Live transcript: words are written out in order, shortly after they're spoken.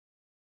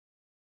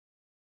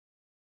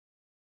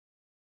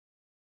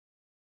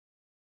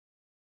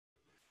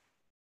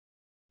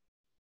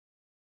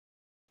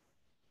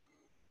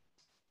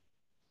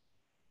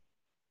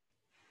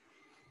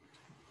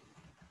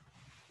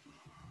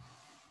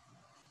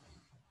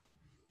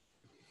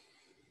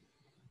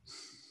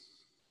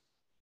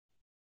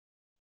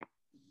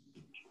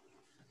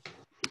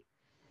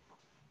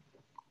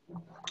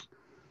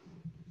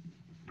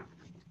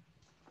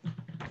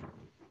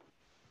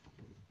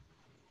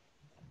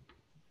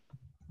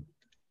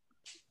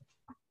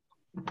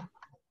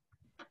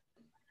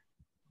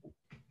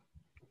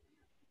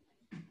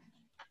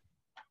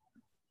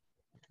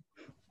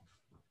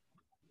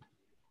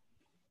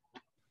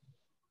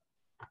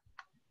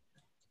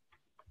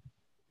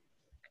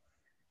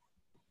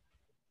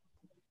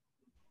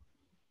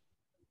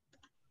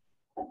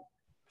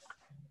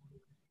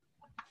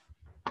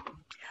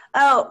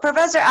Oh,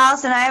 Professor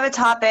Allison, I have a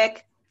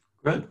topic.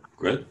 Good,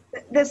 good.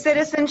 The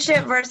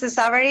citizenship versus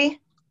sovereignty.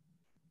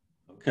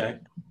 Okay,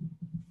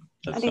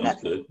 I that think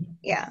sounds that's, good.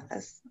 yeah.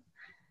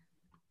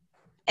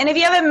 And if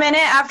you have a minute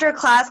after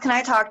class, can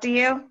I talk to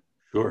you?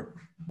 Sure.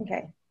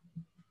 Okay.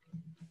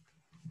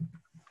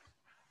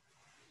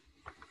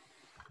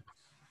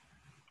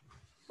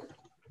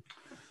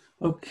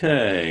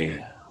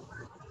 Okay.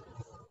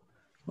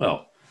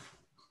 Well,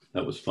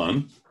 that was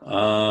fun.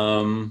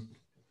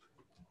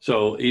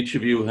 So each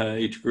of you,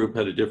 each group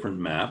had a different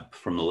map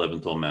from the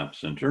Leventhal Map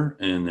Center,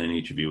 and then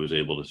each of you was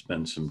able to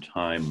spend some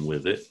time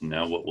with it. And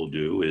now what we'll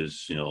do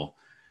is,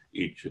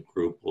 each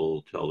group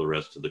will tell the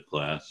rest of the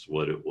class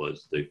what it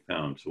was they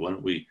found. So why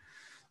don't we,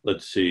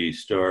 let's see,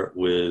 start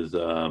with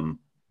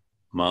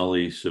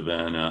Molly,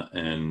 Savannah,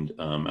 and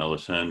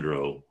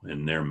Alessandro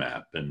in their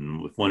map.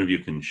 And if one of you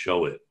can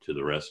show it to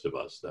the rest of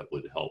us, that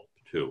would help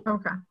too.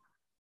 Okay.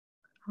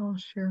 I'll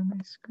share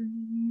my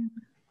screen.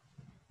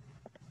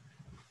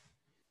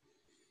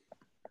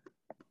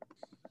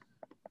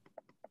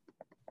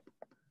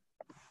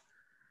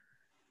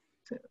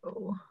 So,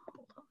 hold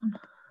on.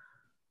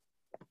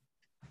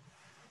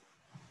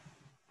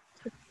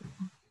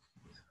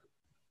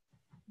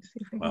 Let's see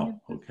if I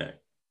can Okay.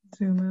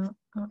 zoom out.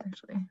 Oh,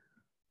 actually,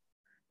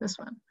 this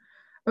one.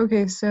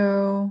 Okay,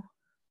 so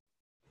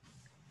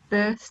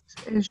this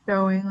is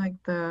showing like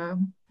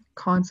the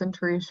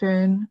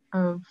concentration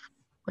of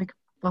like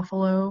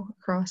buffalo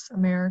across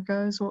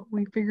America is what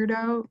we figured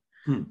out.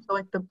 So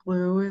like the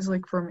blue is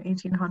like from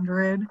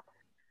 1800,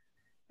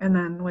 and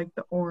then like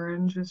the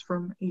orange is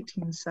from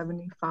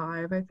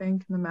 1875, I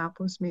think, and the map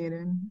was made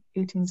in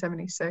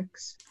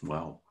 1876.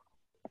 Wow.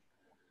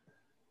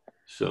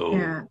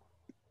 So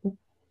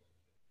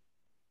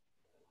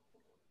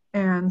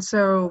and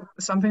so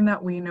something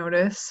that we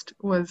noticed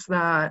was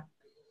that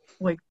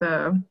like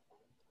the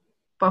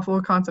buffalo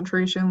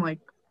concentration like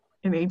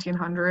in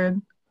 1800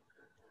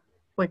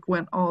 like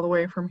went all the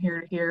way from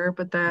here to here,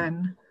 but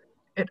then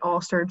it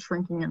all started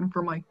shrinking in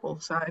from like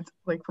both sides,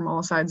 like from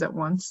all sides at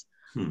once.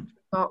 I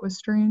thought was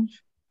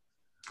strange.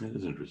 That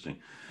is interesting.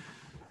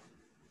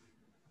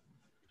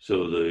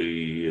 So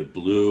the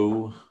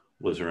blue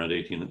was around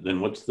 18. Then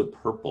what's the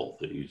purple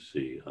that you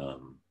see?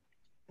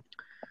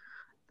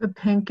 The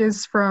pink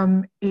is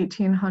from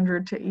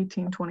 1800 to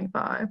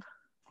 1825.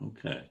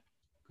 Okay,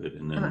 good.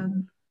 And And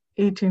then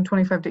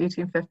 1825 to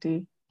 1850,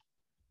 wow.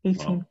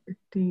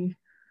 1850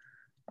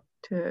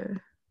 to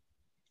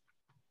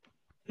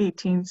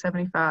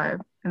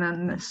 1875, and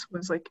then this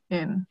was like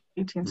in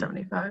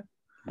 1875.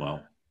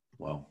 Wow,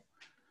 wow,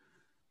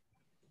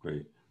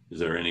 great. Is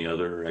there any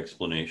other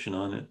explanation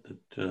on it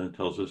that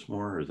tells us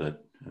more, or is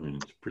that, I mean,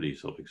 it's pretty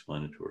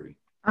self-explanatory.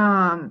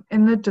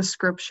 In the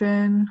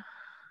description,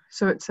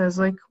 so it says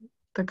like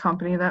the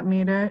company that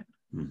made it.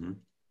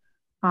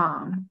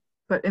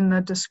 But in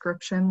the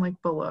description, like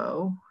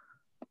below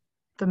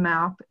the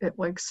map, it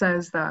like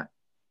says that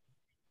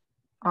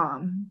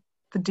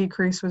the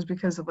decrease was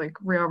because of like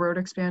railroad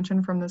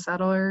expansion from the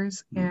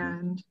settlers,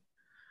 and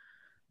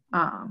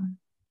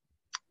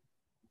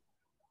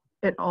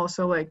it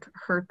also like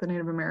hurt the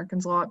Native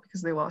Americans a lot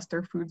because they lost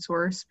their food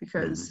source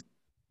because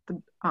the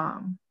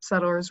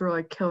settlers were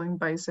like killing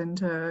bison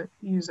to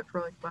use it for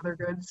like leather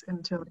goods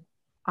and to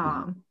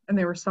and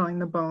they were selling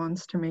the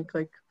bones to make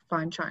like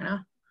fine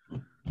china.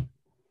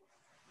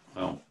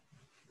 Wow.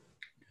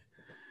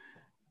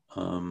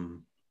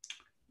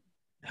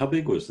 How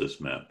big was this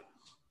map?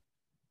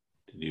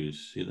 Did you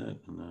see that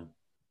in the...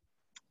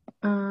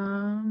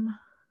 I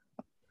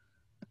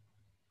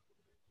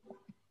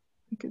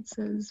think it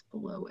says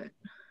below it.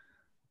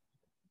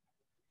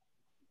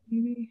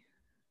 Maybe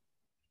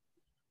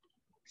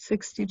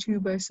 62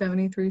 by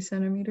 73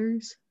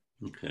 centimeters.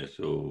 Okay,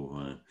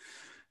 so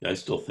yeah, I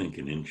still think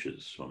in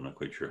inches, so I'm not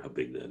quite sure how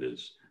big that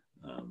is.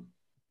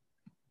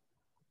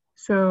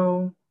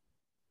 So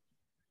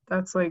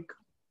that's like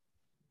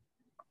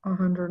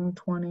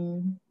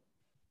 120.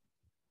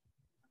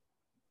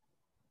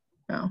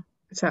 No,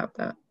 it's half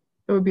that.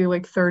 It would be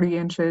like 30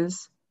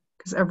 inches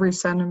because every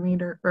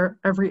centimeter or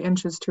every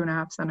inch is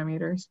 2.5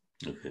 centimeters.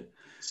 Okay.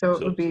 So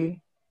it would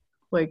be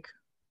like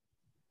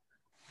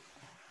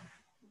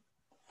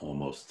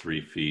almost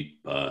 3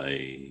 feet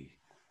by...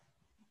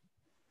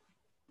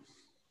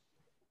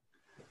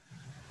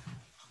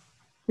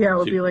 Yeah, it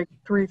would be like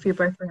 3 feet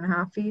by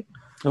 3.5 feet.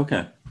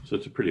 Okay, so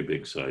it's a pretty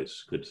big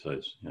size, good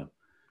size, yeah.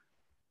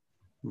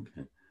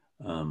 Okay,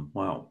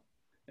 wow.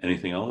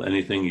 Anything else?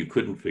 Anything you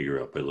couldn't figure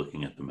out by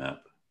looking at the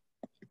map?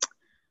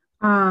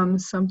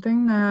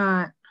 Something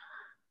that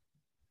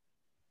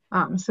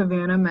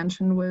Savannah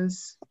mentioned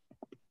was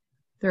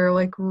they're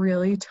like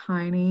really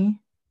tiny,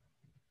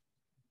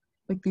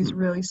 like these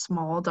really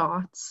small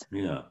dots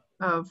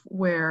of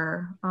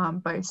where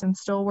bison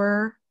still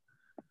were.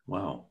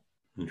 Wow,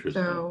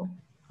 interesting. So,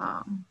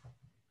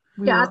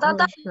 yeah, I thought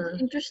that was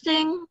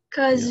interesting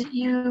because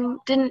you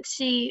didn't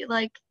see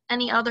like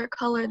any other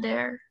color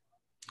there.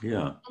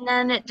 Yeah. And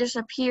then it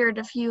disappeared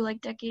a few like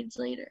decades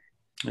later.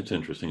 That's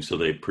interesting. So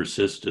they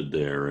persisted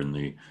there in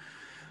the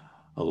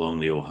along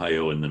the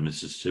Ohio and the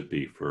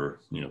Mississippi for,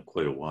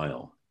 quite a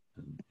while.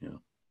 And,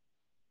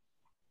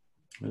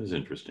 that is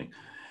interesting.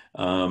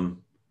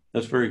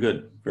 That's very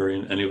good.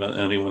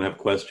 Anyone have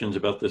questions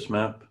about this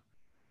map?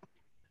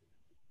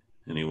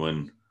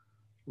 Anyone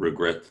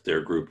regret that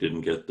their group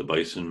didn't get the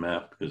bison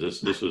map?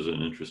 Because this was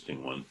an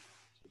interesting one.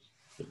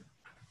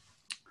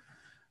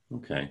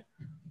 Okay.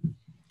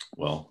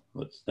 Well,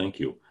 thank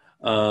you.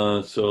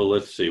 So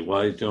let's see.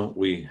 Why don't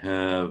we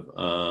have,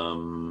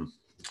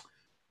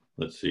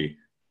 let's see,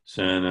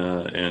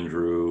 Sana,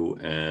 Andrew,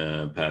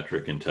 and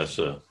Patrick and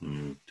Tessa,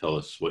 tell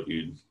us what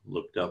you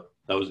looked up.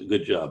 That was a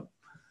good job.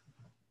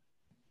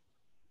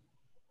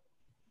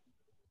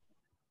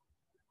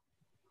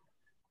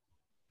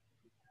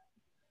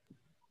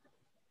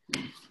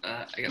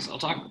 I guess I'll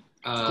talk.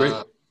 Great.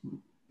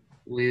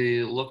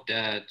 We looked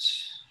at,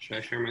 should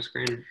I share my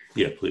screen?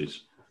 Yeah,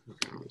 please.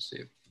 Okay, let's see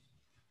if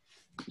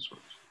this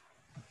works.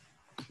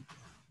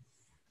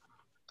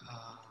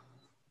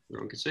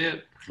 Everyone can see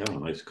it. Yeah,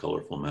 nice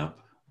colorful map.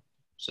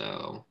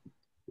 So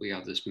we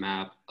have this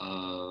map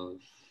of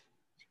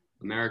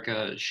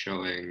America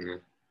showing,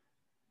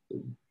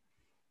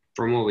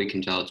 from what we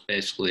can tell, it's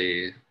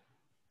basically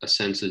a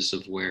census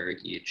of where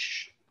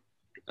each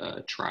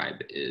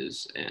tribe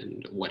is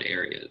and what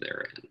area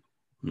they're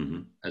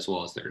in, as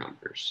well as their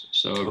numbers.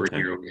 So over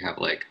here we have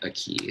like a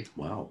key.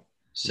 Wow.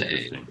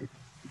 Saying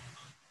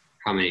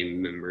how many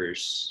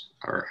members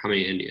or how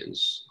many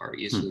Indians are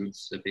east of the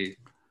Mississippi.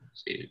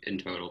 See, in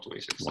total,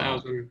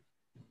 26,000.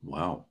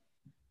 Wow.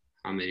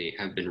 How many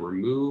have been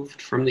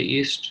removed from the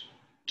east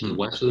to the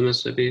west of the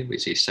Mississippi? We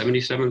see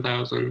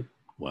 77,000.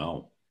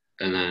 Wow.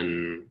 And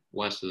then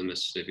west of the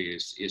Mississippi,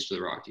 east of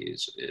the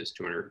Rockies is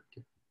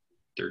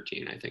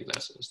 213. I think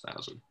that's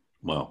 1,000.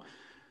 Wow.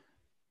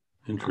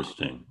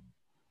 Interesting.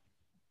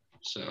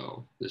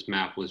 So this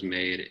map was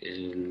made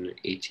in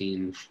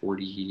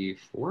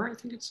 1844, I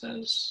think it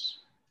says.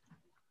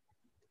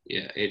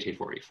 Yeah,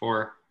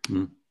 1844.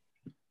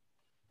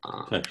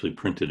 It's actually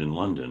printed in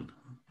London.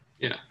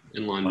 Yeah,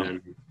 in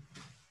London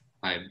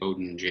by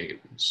Bowden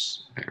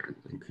James,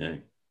 apparently.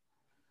 Okay.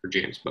 Or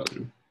James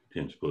Bowden.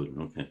 James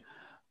Bowden, okay.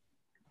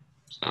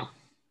 So,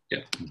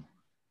 yeah.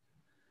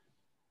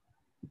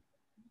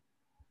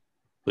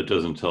 But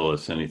doesn't tell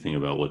us anything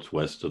about what's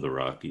west of the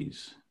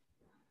Rockies.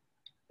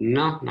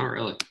 No, not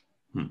really.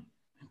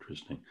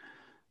 Interesting.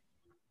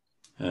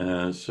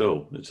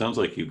 So it sounds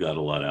like you got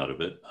a lot out of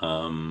it.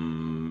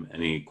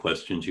 Any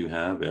questions you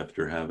have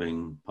after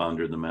having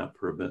pondered the map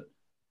for a bit?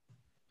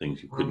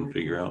 Things you couldn't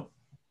figure out?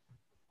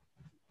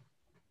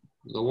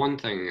 The one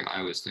thing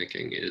I was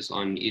thinking is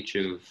on each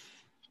of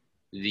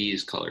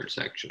these colored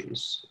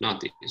sections,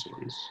 not these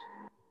ones,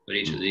 but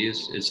each of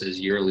these, it says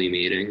yearly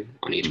meeting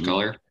on each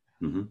color.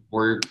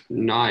 We're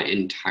not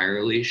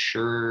entirely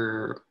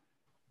sure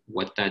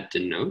what that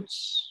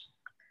denotes.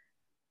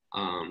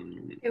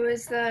 It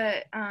was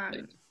the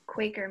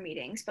Quaker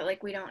meetings, but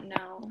like we don't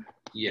know.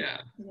 Yeah.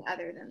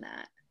 Other than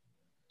that.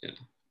 Yeah.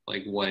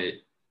 Like what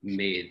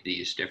made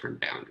these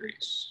different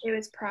boundaries? It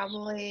was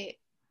probably,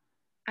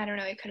 I don't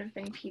know, it could have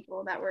been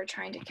people that were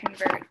trying to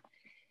convert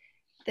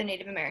the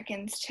Native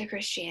Americans to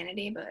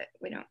Christianity, but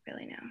we don't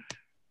really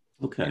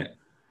know. Okay.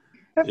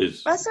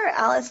 Professor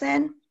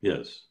Allison?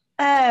 Yes.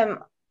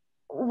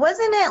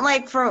 Wasn't it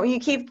like, for you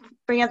keep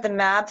bringing up the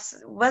maps,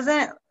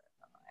 wasn't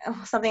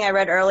something I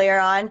read earlier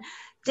on,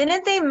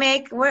 didn't they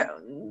make,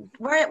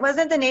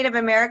 wasn't the Native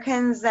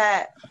Americans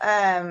that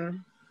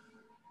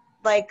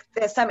like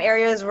some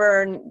areas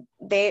were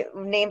they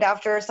named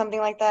after or something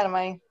like that? Am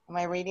I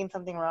reading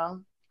something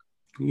wrong?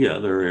 Yeah,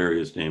 there are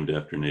areas named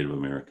after Native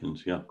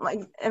Americans. Yeah. Like,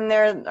 and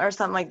there are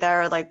something like that,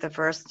 or like the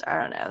first, I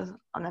don't know,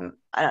 on them.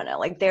 I don't know.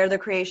 Like they're the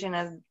creation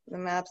of the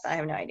maps. I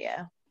have no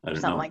idea. I don't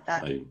something know. like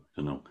that. I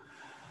don't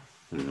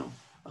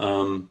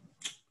know.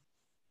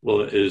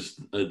 Well,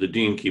 the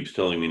dean keeps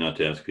telling me not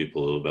to ask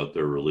people about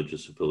their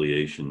religious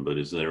affiliation, but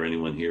is there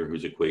anyone here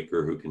who's a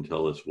Quaker who can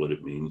tell us what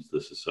it means, the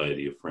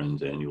Society of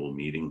Friends annual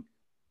meeting?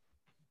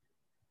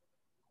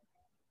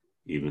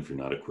 Even if you're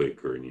not a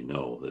Quaker and you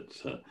know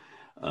that's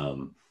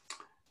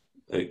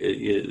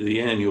the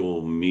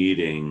annual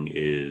meeting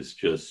is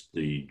just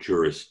the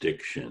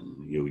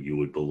jurisdiction. You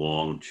would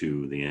belong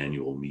to the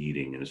annual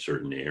meeting in a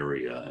certain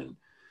area, and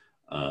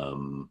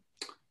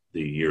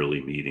the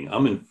yearly meeting.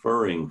 I'm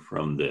inferring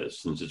from this,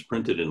 since it's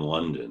printed in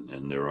London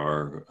and there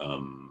are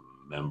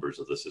members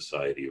of the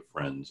Society of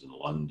Friends in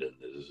London,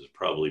 this is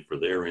probably for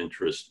their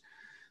interest,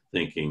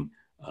 thinking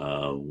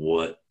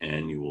what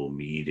annual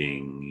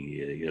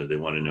meeting, they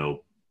want to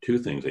know two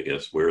things, I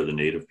guess. Where are the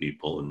Native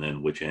people, and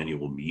then which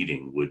annual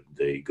meeting would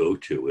they go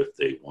to if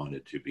they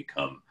wanted to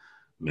become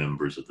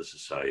members of the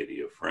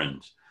Society of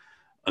Friends?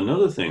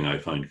 Another thing I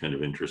find kind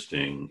of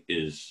interesting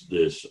is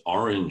this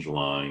orange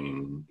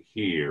line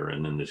here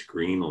and then this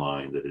green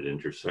line that it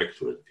intersects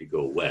with if you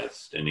go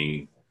west.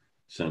 Any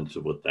sense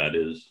of what that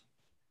is?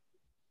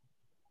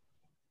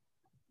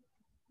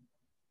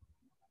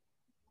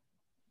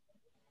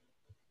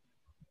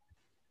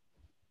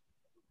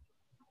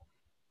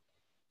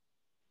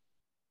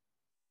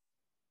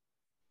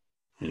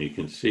 And you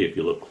can see, if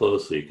you look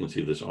closely, you can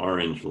see this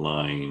orange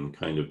line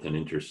kind of then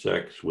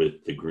intersects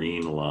with the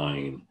green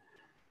line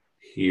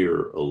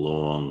here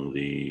along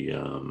the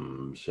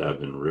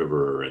Savin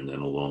River and then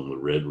along the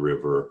Red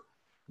River.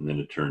 And then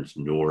it turns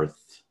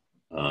north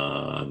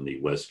on the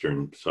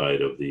western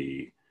side of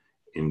the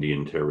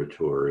Indian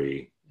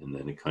Territory. And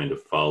then it kind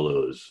of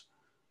follows,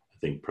 I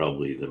think,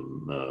 probably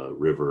the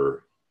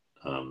river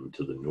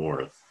to the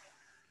north.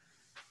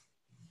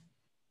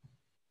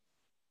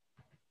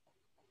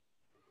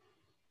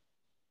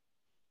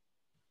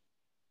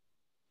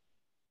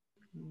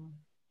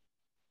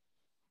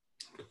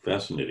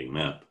 Fascinating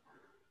map.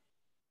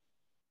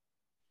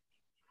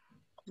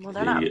 Well,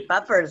 they're not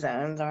buffer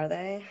zones, are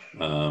they?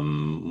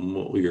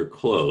 Well, you're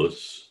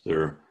close.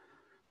 They're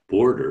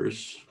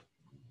borders.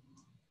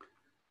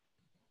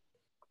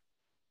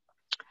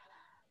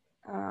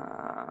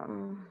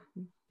 Can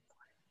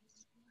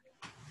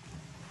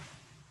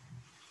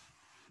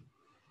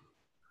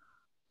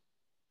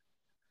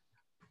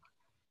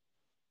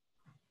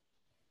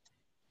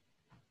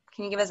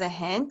you give us a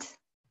hint?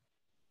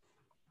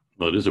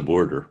 Well, it is a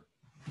border.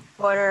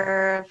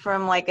 Border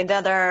from like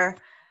another.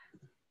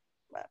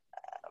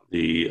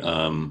 The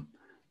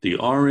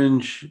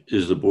orange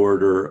is the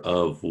border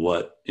of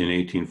what in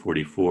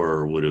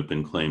 1844 would have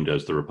been claimed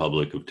as the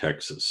Republic of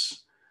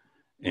Texas.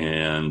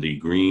 And the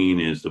green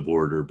is the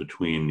border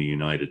between the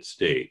United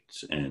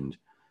States and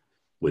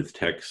with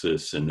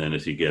Texas. And then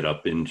as you get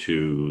up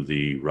into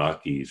the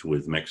Rockies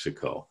with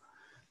Mexico.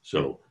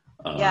 So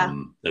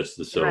that's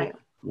the, so right.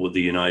 Well,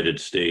 the United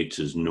States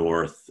is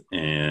north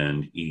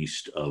and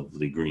east of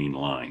the green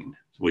line,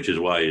 which is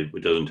why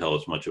it doesn't tell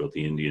us much about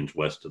the Indians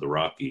west of the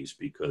Rockies,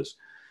 because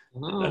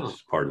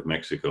that's part of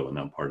Mexico and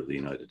not part of the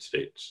United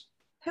States.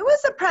 Who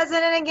was the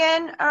president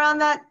again around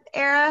that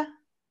era?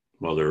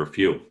 Well, there are a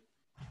few.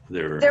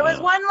 There was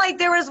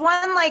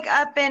one like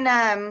up in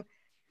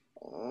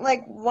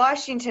like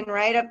Washington,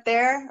 right up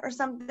there or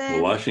something.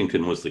 Well,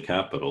 Washington was the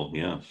capital,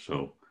 yeah.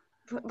 So.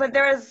 But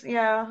there was,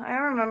 yeah, I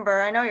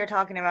remember. I know what you're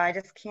talking about. I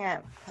just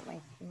can't put my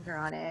finger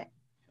on it.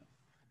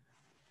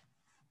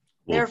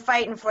 Well, they were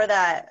fighting for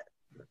that.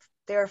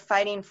 They were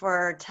fighting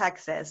for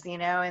Texas, you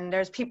know, and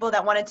there's people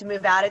that wanted to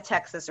move out of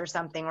Texas or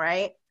something,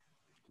 right?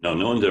 No,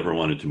 no one's ever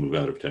wanted to move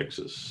out of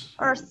Texas.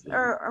 Or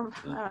I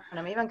don't know,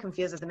 maybe I'm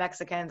confused with the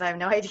Mexicans. I have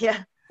no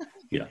idea.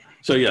 Yeah.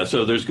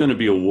 So there's going to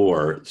be a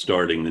war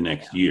starting the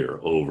next year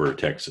over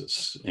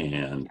Texas.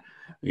 And,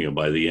 you know,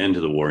 by the end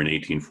of the war in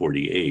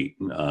 1848,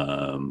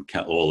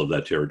 all of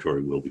that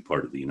territory will be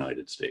part of the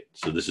United States.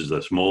 So this is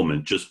this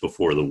moment just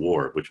before the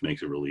war, which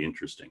makes it really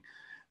interesting.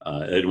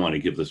 I didn't want to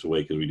give this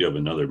away because we do have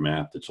another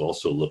map that's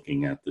also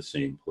looking at the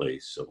same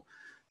place. So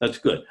that's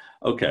good.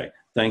 Okay.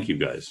 Thank you,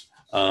 guys.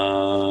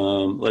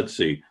 Let's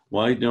see.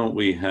 Why don't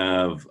we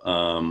have,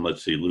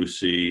 let's see,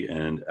 Lucy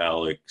and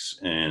Alex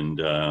and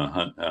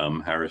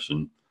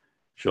Harrison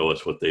show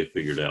us what they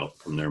figured out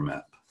from their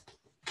map.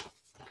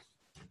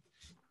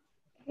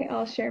 Okay,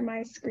 I'll share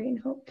my screen,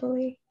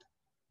 hopefully.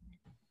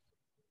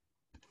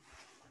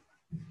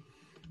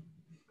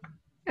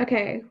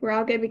 Okay, we're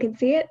all good. We can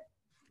see it?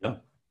 Yeah.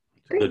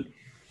 Great. Good.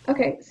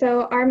 Okay,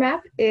 so our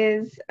map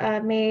is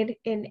made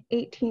in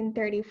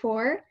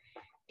 1834.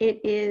 It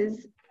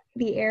is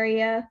the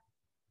area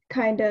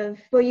kind of,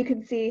 well, you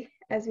can see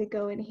as we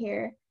go in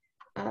here,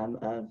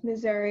 of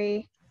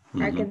Missouri,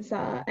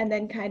 Arkansas, and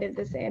then kind of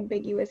this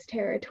ambiguous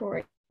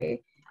territory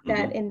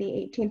that in the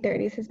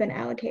 1830s has been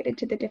allocated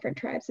to the different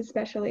tribes,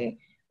 especially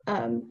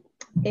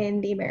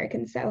in the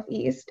American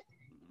Southeast.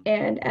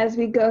 And as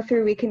we go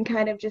through, we can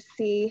kind of just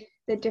see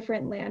the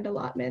different land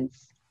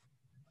allotments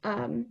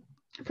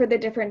for the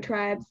different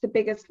tribes, the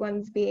biggest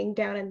ones being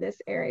down in this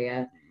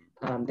area,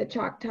 the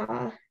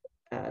Choctaw,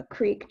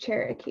 Creek,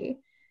 Cherokee.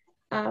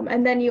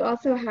 And then you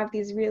also have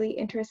these really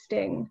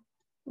interesting,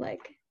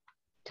 like,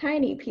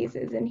 tiny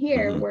pieces in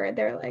here where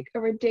they're like a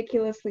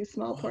ridiculously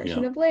small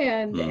portion of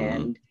land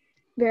and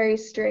very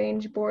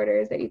strange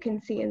borders that you can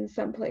see in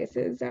some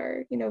places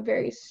are, you know,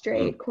 very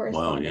straight,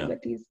 corresponding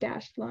with these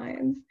dashed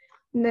lines.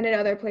 And then in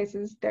other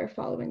places, they're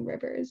following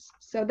rivers.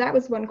 So that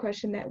was one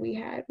question that we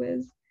had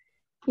was,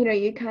 you know,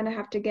 you kind of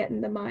have to get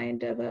in the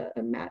mind of a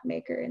map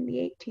maker in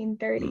the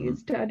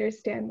 1830s to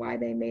understand why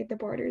they made the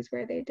borders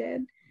where they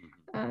did.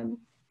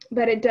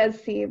 But it does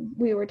seem,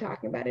 we were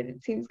talking about it,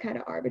 it seems kind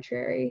of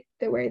arbitrary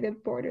the way the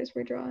borders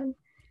were drawn.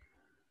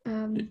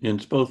 And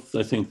it's both,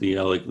 I think,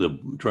 the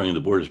drawing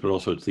the borders, but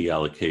also it's the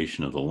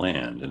allocation of the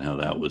land and how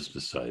that was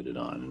decided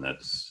on. And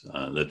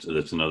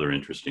that's another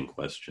interesting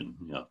question.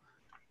 Yeah,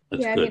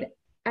 that's good. I mean,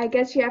 I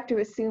guess you have to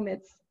assume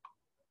it's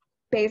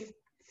based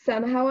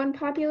somehow on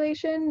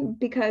population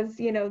because,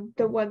 you know,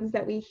 the ones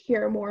that we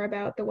hear more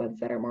about, the ones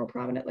that are more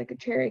prominent, like the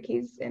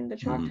Cherokees and the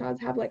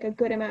Choctaws have like a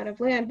good amount of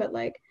land, but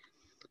like,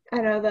 I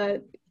know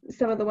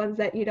some of the ones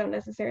that you don't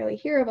necessarily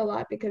hear of a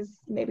lot because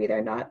maybe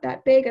they're not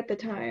that big at the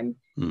time.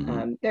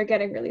 They're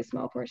getting really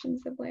small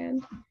portions of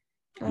land.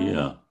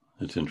 Yeah,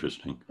 it's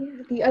interesting.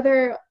 The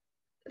other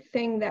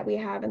thing that we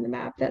have in the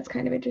map that's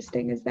kind of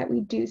interesting is that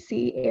we do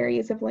see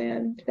areas of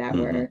land that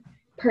were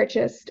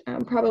purchased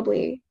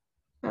probably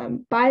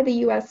by the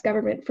U.S.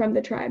 government from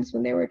the tribes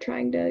when they were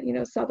trying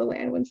to, sell the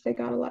land once they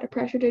got a lot of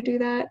pressure to do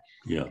that.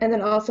 Yeah. And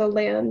then also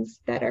lands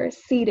that are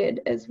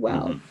ceded as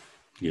well.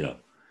 Mm-hmm. Yeah.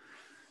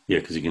 Yeah,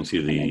 because you can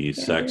see the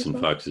Saxon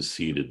foxes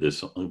seeded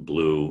this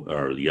blue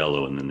or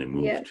yellow, and then they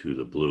moved to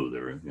the blue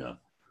there. Yeah.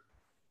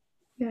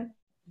 Yeah.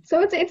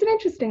 So it's an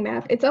interesting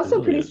map. It's also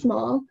really pretty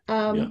small.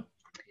 Yeah.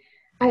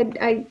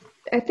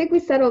 I think we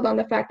settled on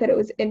the fact that it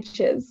was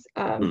inches,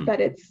 but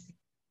it's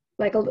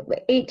like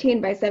 18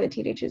 by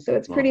 17 inches. So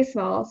it's pretty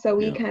small. So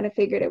we kind of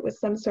figured it was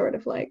some sort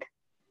of like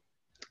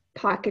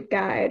pocket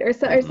guide or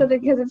something,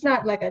 because it's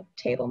not like a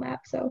table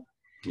map. So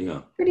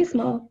yeah, pretty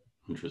small.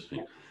 Interesting.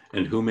 Yeah.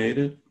 And who made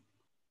it?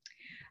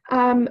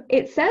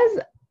 It says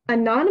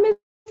anonymous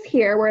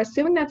here. We're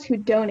assuming that's who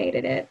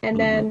donated it. And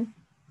then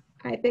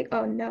I think,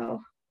 oh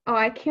no. Oh,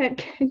 I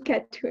can't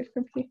get to it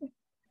from here.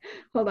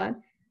 Hold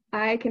on.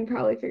 I can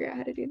probably figure out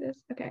how to do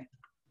this. Okay.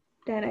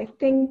 Then I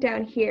think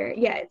down here,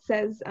 yeah, it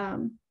says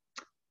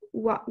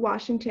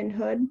Washington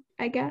Hood,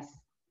 I guess.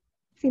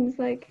 Seems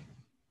like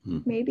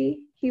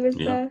maybe he was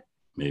the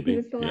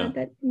lad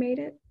that made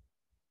it.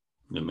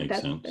 That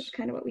makes sense. That's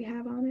kind of what we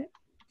have on it.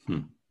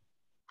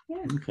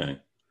 Yeah. Okay.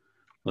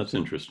 That's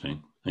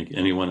interesting. Thank you.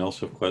 Anyone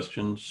else have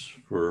questions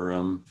for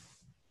on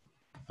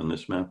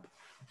this map?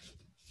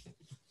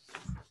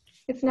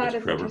 It's not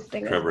as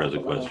interesting. Trevor has a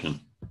question.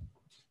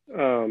 I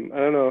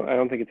don't know. I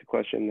don't think it's a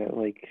question that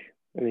like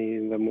any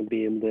of them would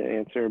be able to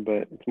answer,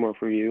 but it's more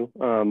for you.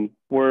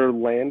 Were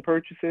land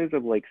purchases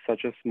of like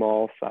such a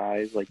small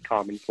size like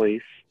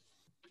commonplace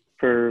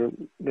for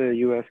the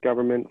U.S.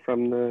 government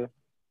from the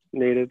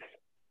natives?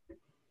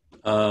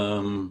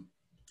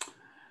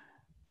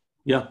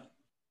 Yeah.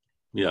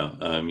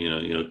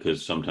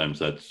 Because sometimes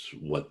that's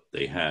what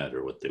they had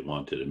or what they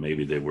wanted, and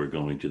maybe they were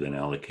going to then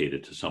allocate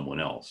it to someone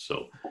else.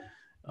 So,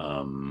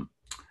 and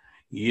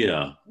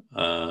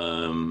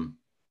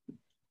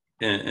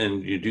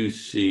you do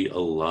see a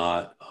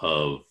lot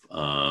of,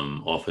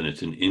 often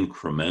it's an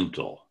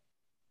incremental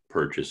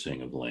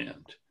purchasing of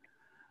land,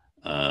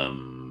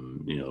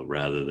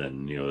 rather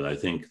than, I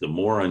think the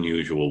more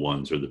unusual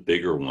ones are the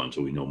bigger ones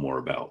that we know more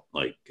about,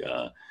 like,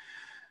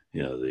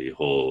 the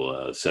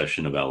whole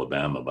cession of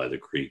Alabama by the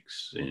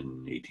Creeks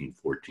in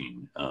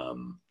 1814.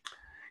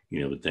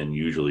 But then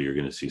usually you're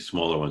going to see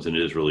smaller ones, and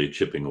it is really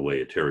chipping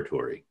away at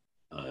territory.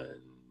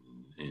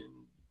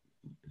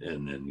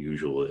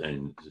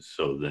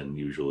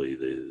 Usually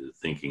the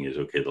thinking is,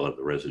 okay, they'll have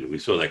the residue. We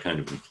saw that kind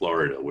of in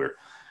Florida where,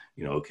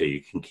 okay,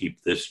 you can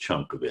keep this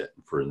chunk of it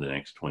for the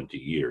next 20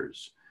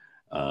 years.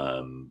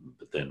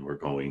 But then we're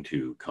going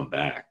to come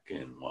back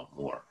and want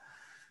more.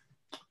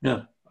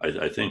 Yeah.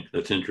 I think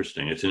that's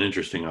interesting. It's an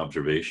interesting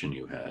observation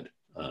you had.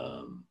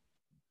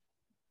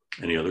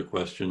 Any other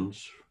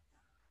questions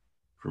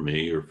for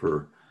me or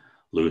for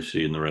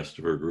Lucy and the rest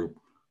of her group?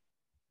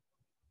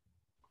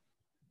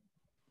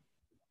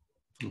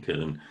 Okay,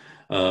 then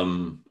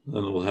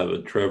we'll have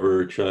a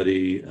Trevor,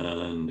 Chuddy,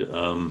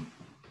 and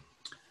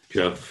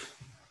Jeff,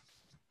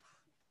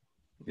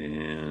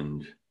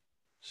 and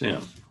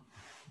Sam.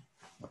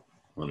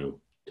 Want to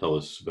tell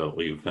us about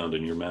what you found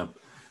in your map,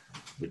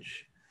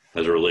 which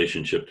has a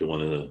relationship to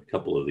a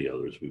couple of the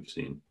others we've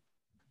seen.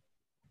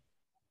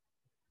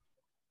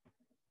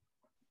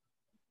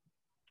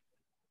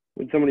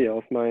 Would somebody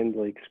else mind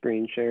like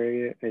screen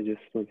sharing it? I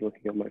just was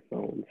looking at my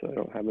phone, so I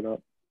don't have it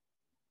up.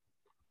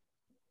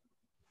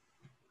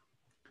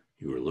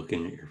 You were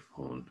looking at your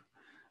phone.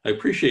 I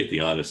appreciate the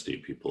honesty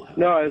people have.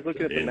 No, I was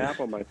looking at the map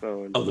on my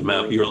phone. Oh, the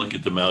map. You were looking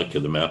at the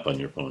map on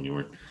your phone. You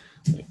weren't.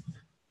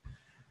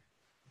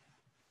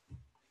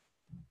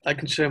 I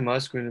can share my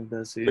screen if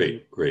that's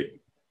easy.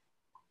 Great.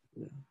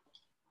 Yeah.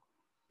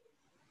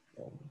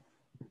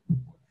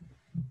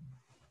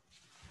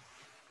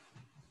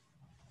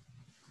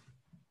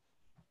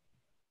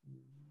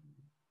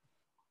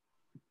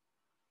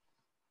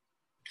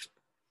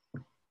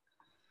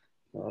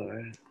 All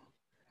right.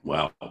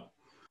 Wow.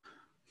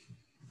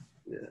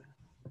 Yeah.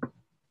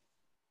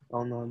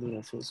 Oh no, I'll do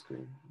that full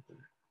screen.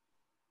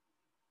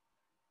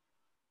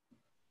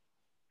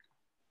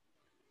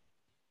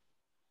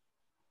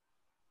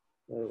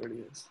 There it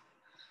is.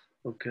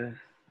 Okay.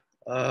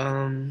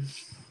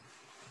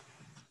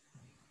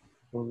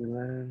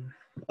 Overland.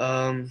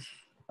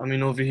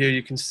 Over here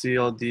you can see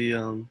all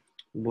the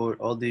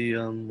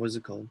what's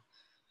it called?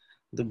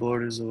 The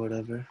borders or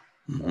whatever.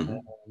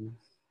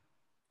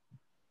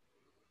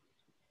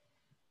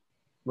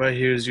 Right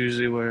here is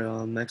usually where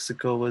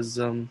Mexico was.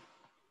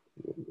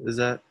 Is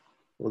that?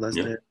 Well, that's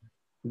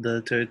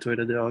the territory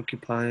that they're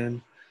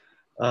occupying.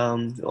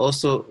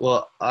 Also,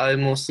 well, I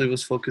mostly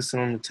was focusing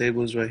on the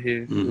tables right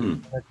here.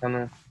 I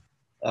kind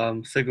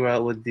of figure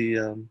out what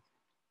the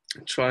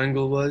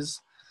triangle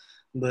was,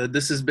 but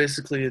this is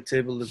basically a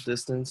table of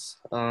distance.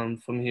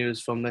 From here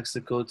is from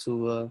Mexico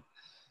to a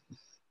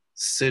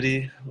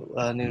city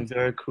named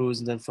Veracruz,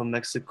 and then from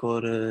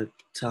Mexico to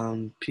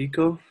town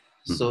Pico.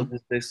 So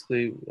it's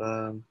basically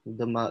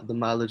the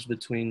mileage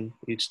between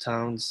each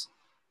towns.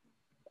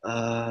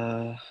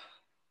 The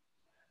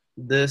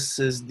this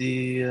is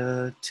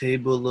the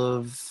table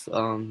of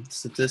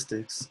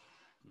statistics.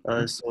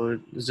 So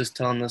it's just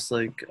telling us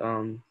like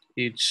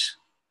each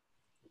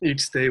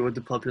state what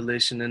the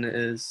population in it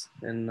is,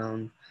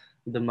 and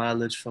the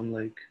mileage from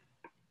like,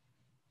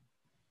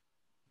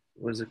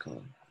 what is it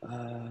called?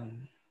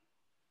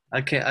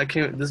 I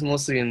can't. This is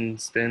mostly in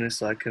Spanish,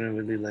 so I couldn't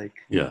really like.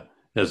 Yeah,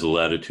 it has the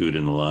latitude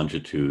and the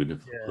longitude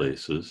of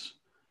places.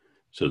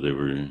 So they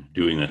were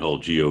doing that whole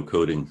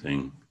geocoding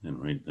thing,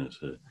 and right, that's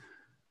it.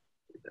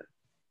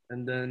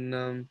 And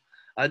then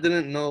I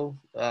didn't know.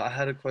 I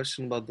had a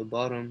question about the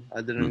bottom.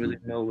 I didn't really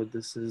know what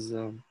this is.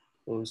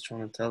 What it was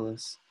trying to tell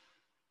us.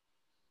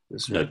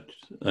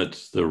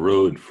 That's the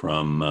road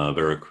from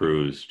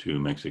Veracruz to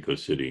Mexico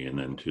City, and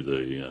then to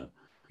the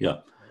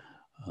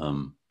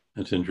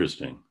that's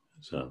interesting.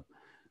 So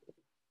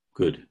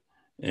good.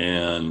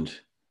 And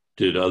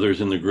did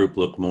others in the group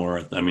look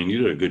more? I mean,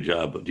 you did a good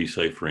job of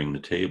deciphering the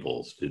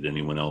tables. Did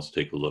anyone else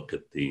take a look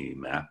at the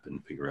map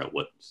and figure out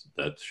what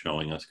that's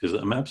showing us? Because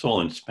the map's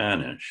all in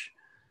Spanish,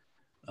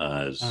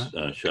 as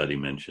Shadi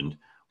mentioned.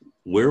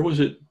 Where was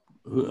it?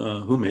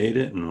 Who made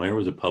it, and where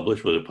was it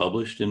published? Was it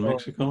published in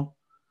Mexico?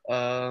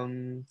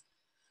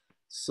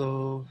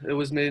 So it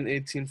was made in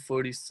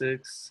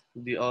 1846.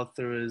 The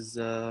author is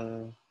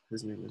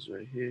his name is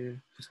right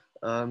here,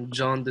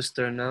 John de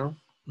Sternel.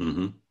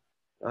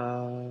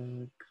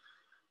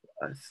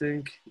 I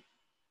think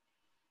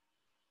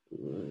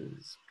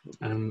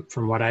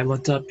from what I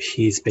looked up,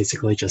 he's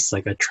basically just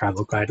like a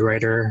travel guide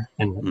writer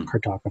and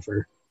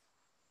cartographer.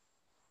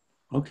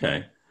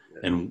 Okay.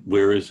 And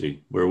where is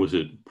he? Where was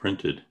it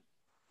printed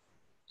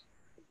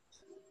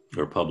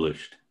or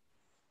published?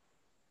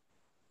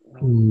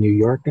 New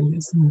York, I'm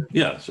guessing.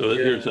 Yeah, so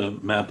here's a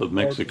map of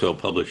Mexico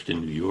published in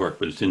New York,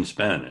 but it's in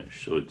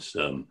Spanish. So it's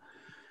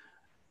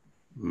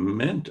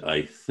meant,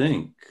 I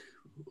think,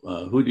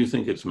 who do you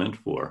think it's meant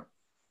for?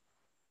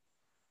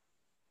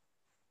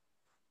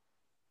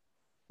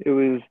 It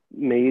was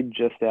made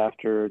just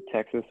after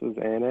Texas was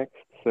annexed.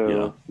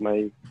 So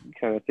my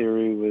kind of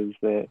theory was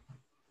that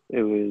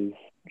it was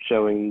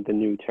showing the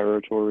new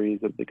territories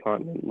of the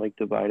continent, like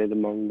divided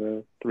among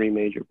the three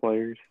major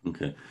players.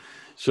 Okay.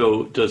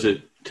 So does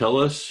it tell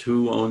us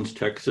who owns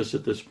Texas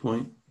at this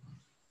point?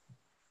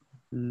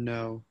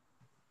 No.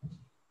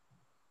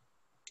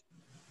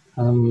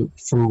 From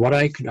what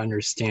I could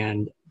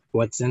understand,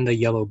 what's in the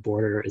yellow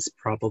border is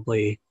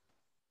probably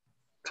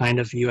kind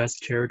of U.S.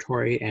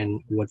 territory,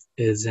 and what's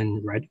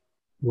in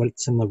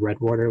the red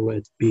border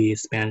would be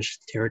Spanish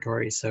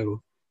territory.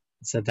 So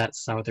it said that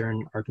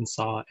southern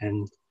Arkansas,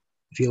 and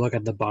if you look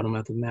at the bottom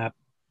of the map,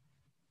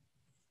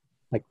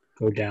 like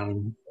go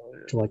down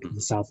to like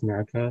the South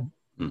America,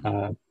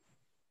 I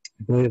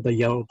believe the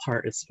yellow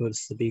part is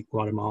supposed to be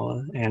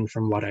Guatemala, and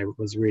from what I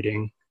was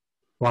reading,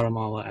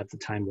 Guatemala at the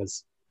time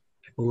was,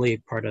 I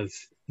believe, part of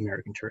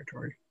American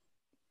territory.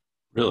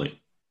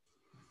 Really?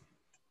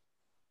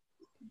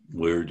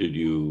 Where did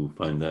you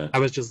find that? I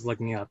was just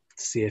looking up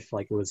to see if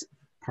like it was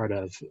part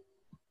of.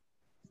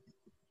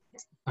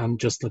 I'm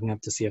just looking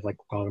up to see if like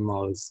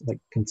Guatemala was like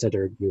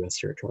considered U.S.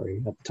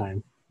 territory at the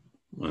time.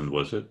 When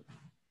was it?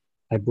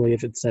 I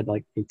believe it said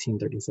like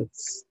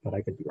 1836, but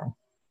I could be wrong.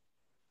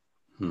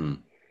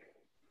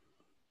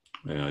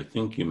 Yeah, I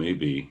think you may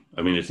be.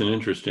 I mean, it's an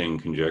interesting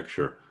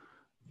conjecture,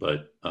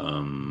 but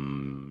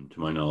to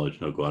my knowledge,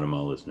 no,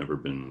 Guatemala has never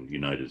been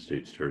United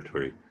States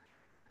territory.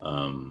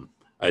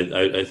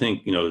 I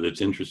think, you know, that's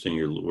interesting.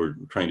 We're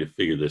trying to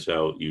figure this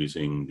out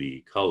using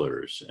the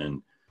colors,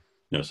 and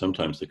you know,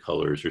 sometimes the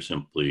colors are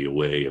simply a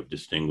way of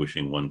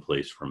distinguishing one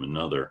place from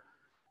another.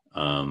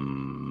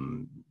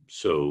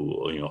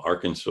 So, you know,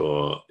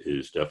 Arkansas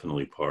is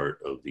definitely part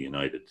of the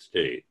United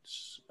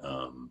States.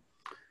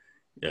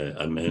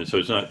 I mean, so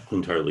it's not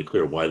entirely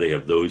clear why they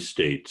have those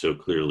states so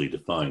clearly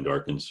defined: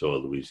 Arkansas,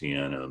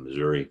 Louisiana,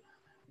 Missouri,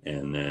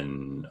 and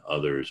then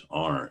others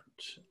aren't.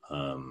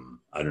 I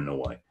don't know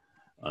why.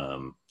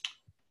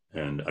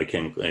 And I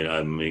can't,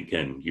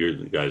 again, you're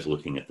the guys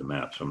looking at the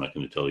map, so I'm not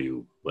going to tell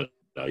you what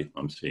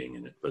I'm seeing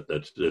in it, but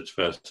that's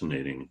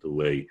fascinating, the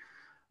way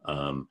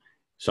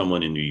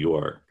someone in New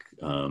York,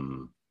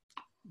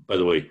 by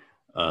the way,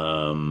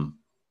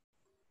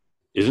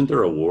 isn't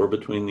there a war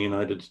between the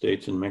United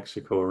States and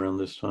Mexico around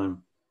this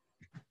time?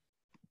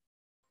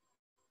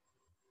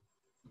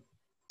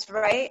 That's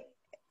right.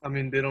 I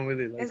mean, they don't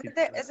really like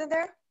Isn't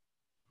there?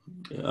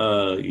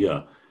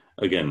 Yeah.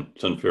 Again,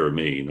 it's unfair of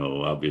me, you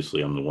know,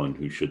 obviously I'm the one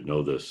who should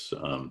know this,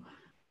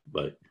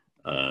 but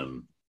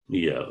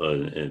yeah,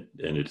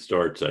 and it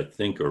starts, I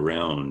think,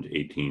 around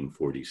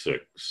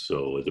 1846.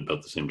 So it's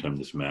about the same time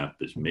this map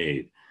is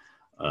made,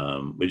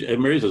 which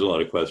raises a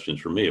lot of questions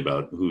for me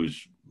about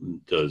who's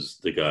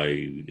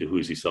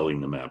he selling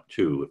the map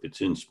to? If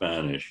it's in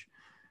Spanish,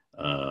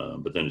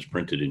 but then it's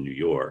printed in New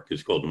York,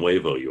 it's called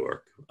Nuevo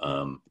York.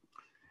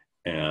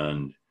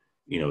 And,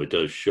 you know, it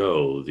does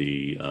show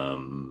the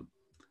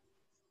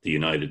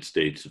United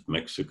States of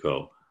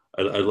Mexico.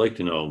 I'd like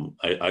to know.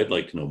 I'd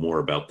like to know more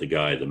about the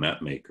guy, the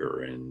map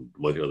maker, and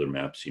what other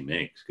maps he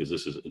makes, because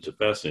it's a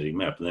fascinating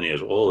map. And then he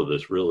has all of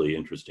this really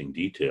interesting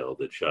detail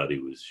that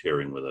Shadi was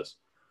sharing with us.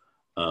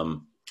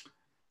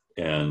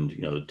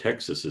 And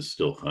Texas is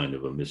still kind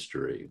of a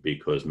mystery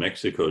because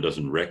Mexico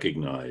doesn't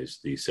recognize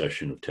the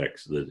cession of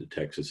Texas, that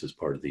Texas is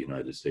part of the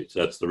United States.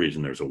 That's the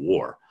reason there's a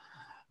war.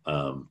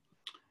 And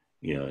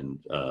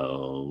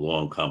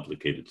long,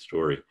 complicated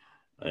story.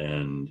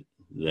 And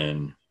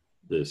then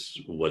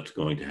what's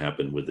going to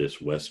happen with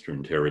this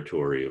Western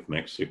territory of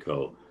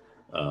Mexico?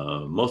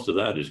 Most of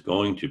that is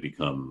going to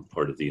become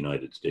part of the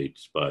United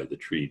States by the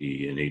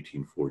treaty in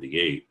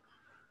 1848.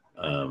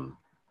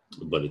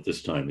 But at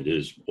this time, it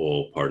is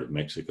all part of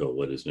Mexico.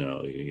 What is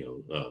now,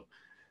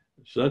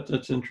 so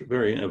that's a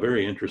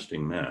very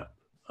interesting map.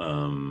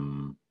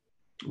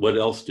 What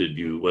else do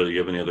you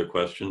have any other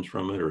questions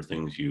from it or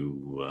things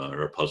you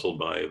are puzzled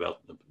by about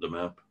the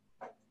map?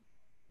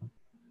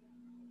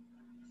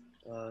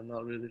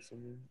 Not really for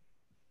me.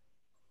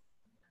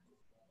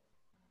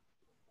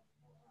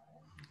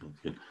 That's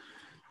good.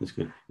 That's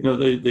good.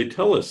 They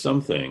tell us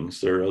some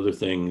things. There are other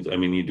things. I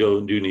mean, you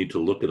do need to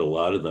look at a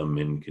lot of them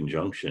in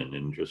conjunction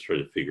and just try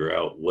to figure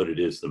out what it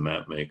is the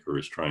map maker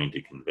is trying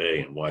to convey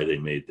and why they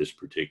made this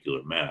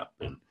particular map.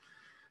 And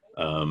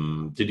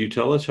did you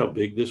tell us how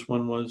big this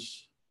one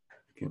was?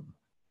 You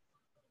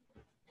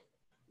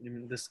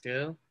mean the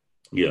scale?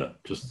 Yeah,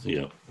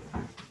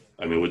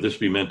 I mean, would this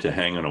be meant to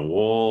hang on a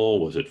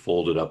wall? Was it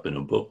folded up in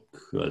a book?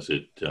 Was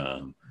it?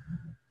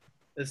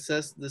 It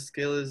says the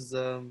scale is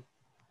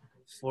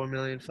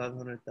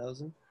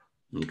 4,500,000.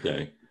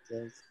 Okay. It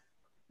says,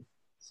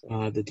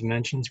 so. The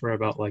dimensions were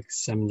about like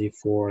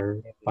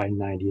 74 by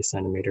 90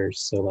 centimeters,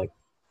 so like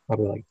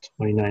probably like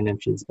 29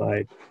 inches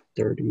by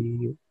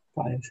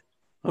 35.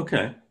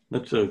 Okay,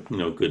 that's a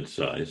good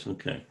size.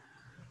 Okay,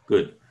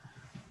 good,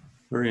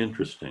 very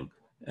interesting.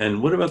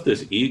 And what about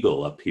this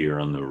eagle up here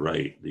on the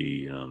right?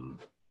 The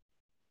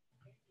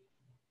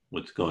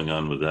what's going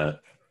on with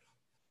that?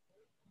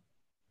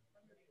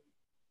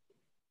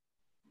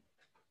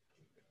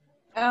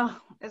 Oh,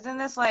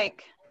 isn't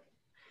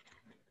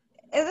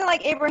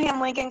Abraham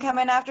Lincoln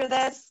coming after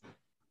this?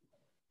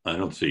 I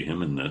don't see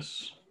him in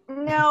this.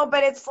 No,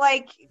 but it's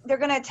like they're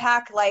gonna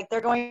attack. Like they're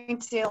going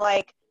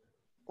to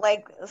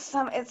there's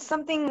gonna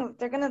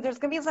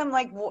be some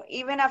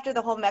even after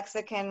the whole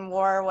Mexican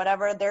War or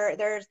whatever.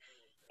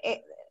 I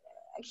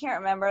can't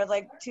remember,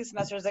 like 2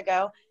 semesters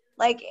ago.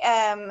 There's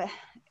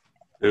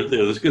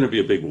going to be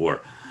a big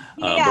war.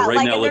 Yeah, but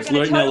right now, let's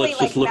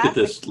just look at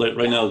this.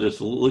 Right now, just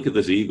look at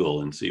this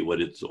eagle and see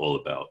what it's all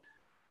about.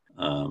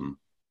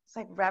 It's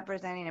like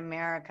representing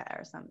America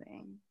or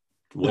something.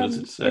 What does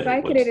it say? If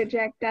I could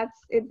interject,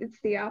 it's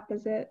the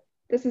opposite.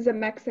 This is a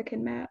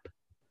Mexican map.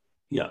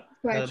 Yeah.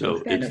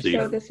 So it's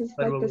this is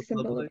like the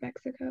symbol of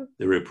Mexico.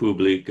 The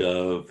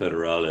República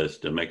Federales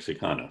de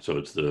Mexicana. So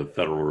it's the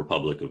Federal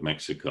Republic of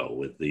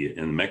Mexico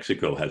and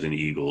Mexico has an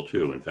eagle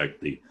too. In fact,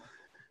 the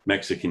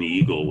Mexican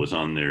eagle was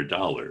on their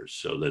dollars.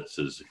 So that's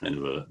kind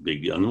of a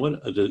big deal. And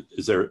what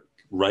is there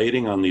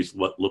writing on these,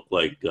 what look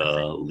like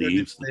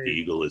leaves that the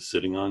eagle is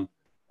sitting on?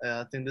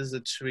 I think this is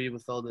a tree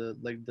with all the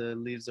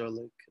leaves are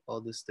like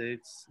all the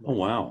states. Oh,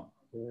 wow.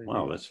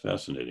 Wow, that's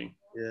fascinating.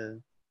 Yeah.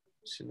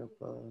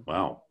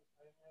 Wow.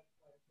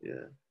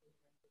 Yeah.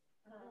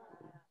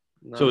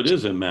 So it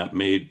is a map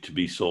made to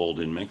be sold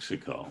in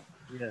Mexico.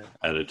 Yeah.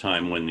 At a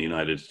time when the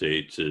United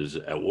States is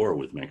at war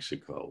with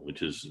Mexico,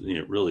 which is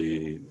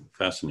really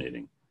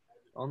fascinating.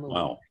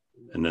 Wow.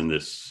 And then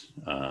this,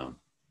 and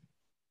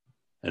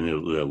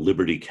the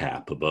Liberty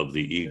cap above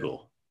the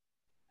eagle.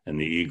 And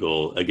the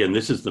eagle, again,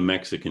 this is the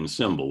Mexican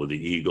symbol with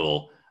the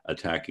eagle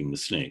attacking the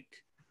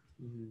snake.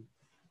 Mm-hmm.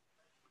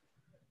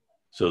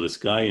 So this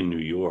guy in New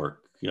York,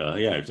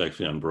 it's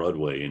actually on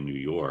Broadway in New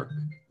York,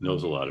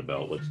 knows a lot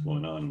about what's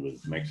going on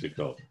with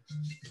Mexico.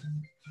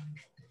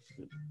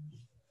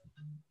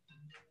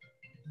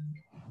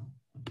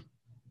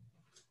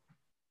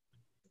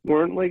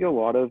 Weren't a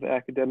lot of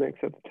academics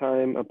at the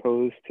time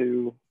opposed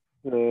to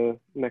the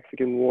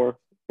Mexican War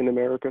in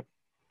America?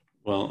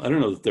 Well, I don't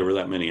know that there were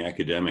that many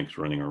academics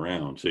running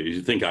around. So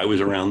you think I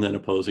was around then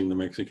opposing the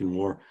Mexican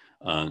War?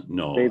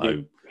 No,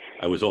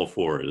 I was all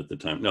for it at the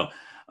time. No,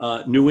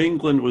 New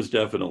England was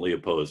definitely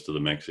opposed to the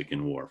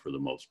Mexican War for the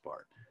most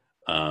part.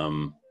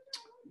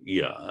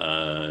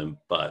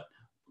 But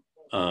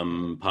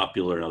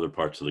popular in other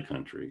parts of the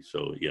country.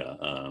 So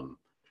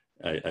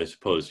I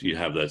suppose you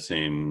have that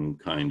same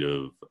kind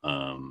of,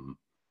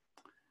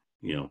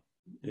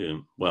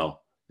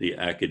 the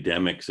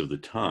academics of the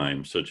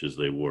time, such as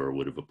they were,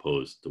 would have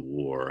opposed the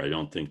war. I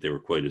don't think they were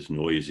quite as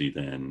noisy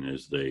then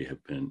as they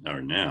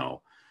are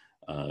now.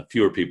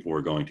 Fewer people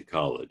were going to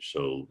college.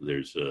 So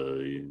there's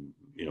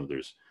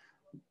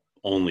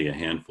only a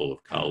handful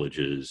of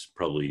colleges,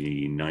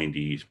 probably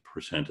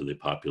 90% of the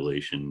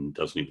population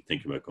doesn't even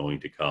think about going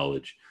to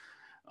college.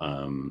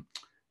 And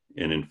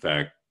in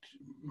fact,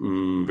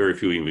 very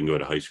few even go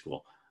to high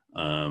school.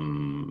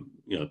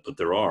 You know, but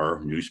there are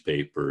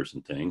newspapers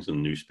and things,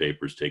 and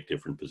newspapers take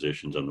different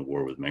positions on the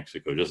war with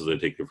Mexico, just as they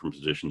take different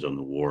positions on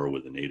the war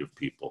with the native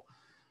people.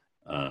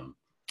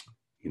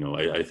 You know,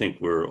 I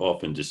think we're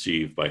often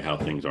deceived by how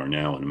things are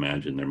now, and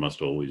imagine there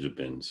must always have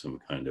been some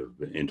kind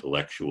of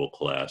intellectual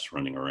class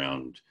running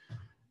around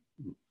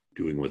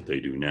doing what they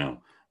do now.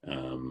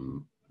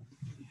 I'm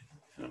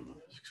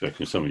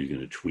expecting somebody's going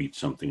to tweet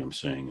something I'm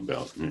saying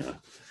about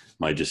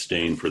my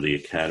disdain for the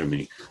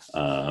academy,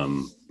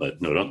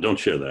 but no, don't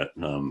share that.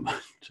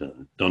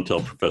 Don't tell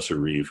Professor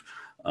Reeve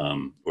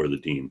or the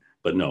dean.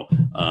 But no,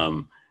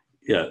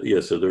 yeah.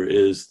 So there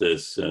is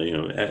this.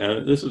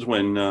 This is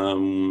when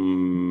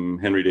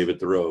Henry David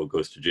Thoreau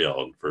goes to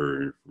jail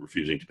for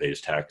refusing to pay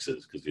his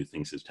taxes because he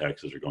thinks his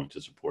taxes are going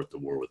to support the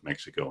war with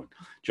Mexico. And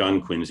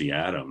John Quincy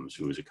Adams,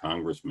 who was a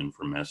congressman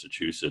from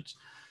Massachusetts,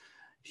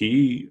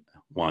 he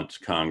wants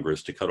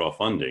Congress to cut off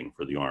funding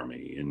for the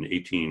Army. In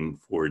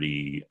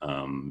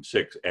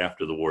 1846,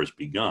 after the war's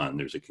begun,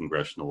 there's a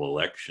congressional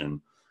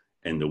election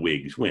and the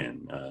Whigs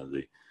win.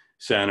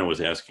 Santa was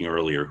asking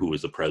earlier who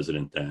was the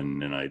president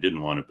then, and I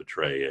didn't want to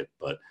betray it,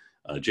 but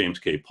James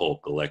K.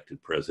 Polk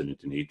elected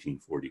president in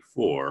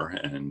 1844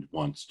 and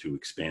wants to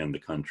expand the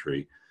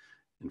country.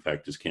 In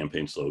fact, his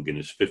campaign slogan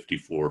is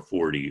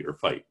 54-40 or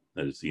fight.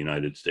 That is, the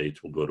United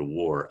States will go to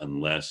war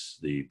unless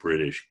the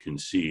British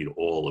concede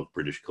all of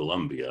British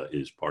Columbia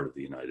is part of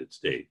the United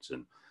States.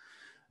 And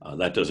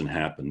that doesn't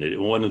happen.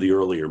 One of the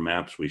earlier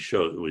maps we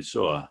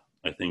saw,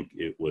 I think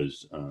it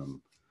was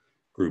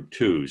Group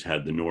 2's,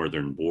 had the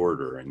northern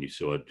border, and you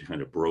saw it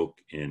kind of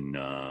broke in,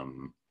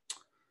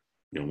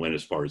 went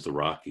as far as the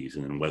Rockies.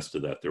 And then west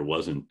of that, there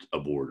wasn't a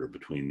border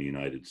between the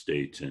United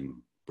States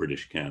and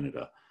British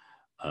Canada.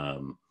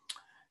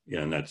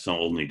 And that's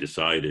only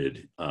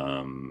decided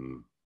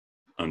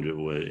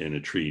in a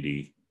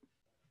treaty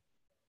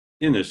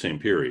in the same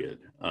period,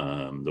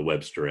 the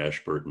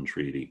Webster-Ashburton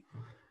Treaty.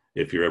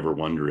 If you're ever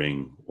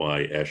wondering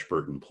why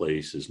Ashburton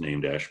Place is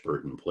named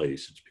Ashburton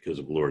Place, it's because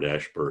of Lord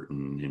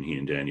Ashburton, and he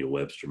and Daniel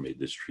Webster made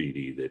this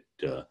treaty that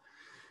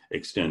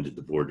extended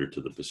the border to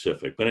the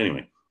Pacific. But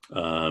anyway,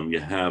 you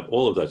have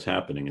all of that's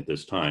happening at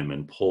this time,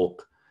 and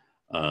Polk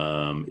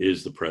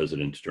is the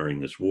president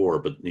during this war,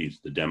 but he's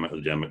the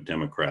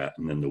Democrat,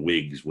 and then the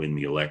Whigs win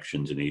the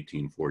elections in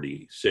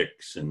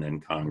 1846, and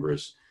then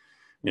Congress,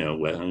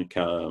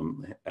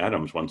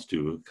 Adams wants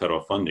to cut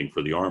off funding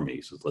for the Army.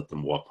 He says, let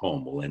them walk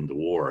home. We'll end the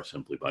war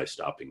simply by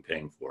stopping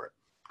paying for it.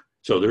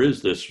 So there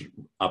is this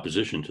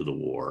opposition to the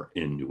war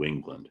in New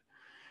England.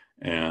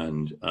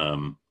 And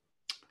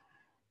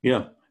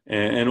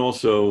and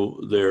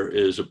also there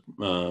is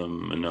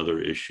another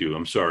issue.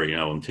 I'm sorry,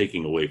 I'm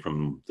taking away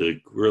from the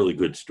really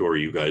good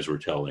story you guys were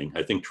telling.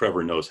 I think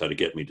Trevor knows how to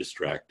get me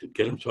distracted,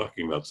 get him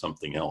talking about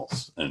something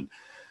else. And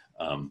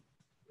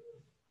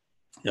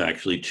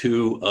actually,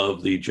 two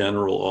of the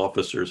general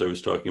officers I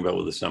was talking about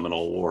with the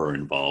Seminole War are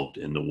involved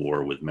in the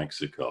war with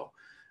Mexico.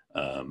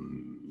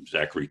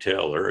 Zachary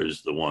Taylor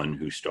is the one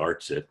who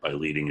starts it by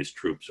leading his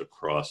troops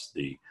across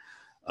the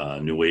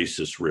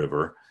Nueces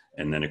River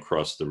and then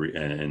across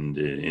and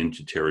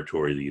into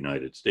territory the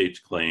United States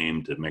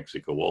claimed, that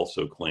Mexico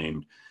also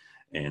claimed,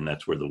 and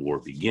that's where the war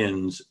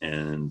begins.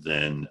 And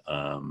then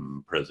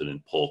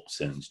President Polk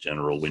sends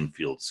General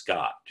Winfield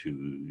Scott,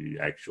 who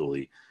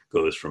actually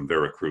goes from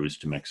Veracruz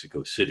to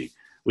Mexico City,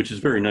 which is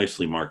very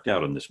nicely marked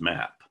out on this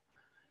map.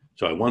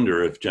 So I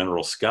wonder if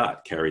General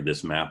Scott carried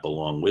this map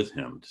along with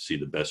him to see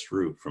the best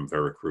route from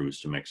Veracruz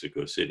to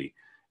Mexico City.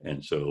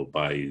 And so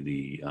by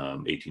the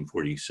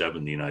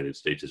 1847, the United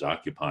States is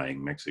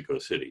occupying Mexico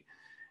City.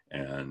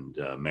 And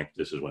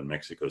this is when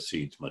Mexico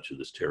cedes much of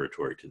this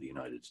territory to the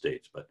United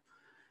States. But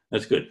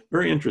that's good.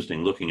 Very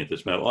interesting looking at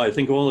this map. Well, I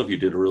think all of you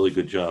did a really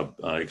good job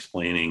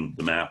explaining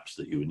the maps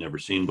that you had never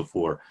seen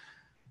before.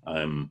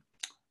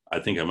 I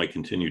think I might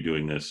continue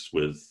doing this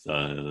with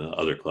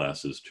other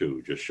classes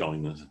too, just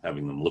showing them,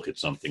 having them look at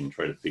something and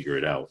try to figure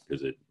it out,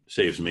 because it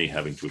saves me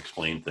having to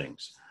explain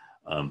things.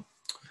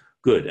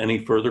 Good.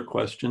 Any further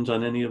questions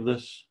on any of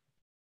this?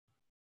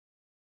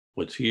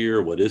 What's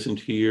here? What isn't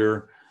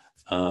here?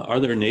 Are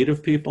there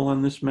native people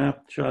on this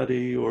map,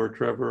 Shadi or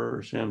Trevor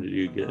or Sam? Did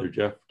you get, or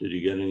Jeff? Did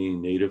you get any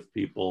native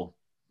people?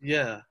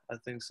 Yeah, I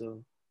think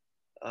so.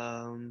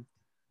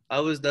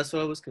 That's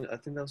what I was. I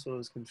think that's what I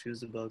was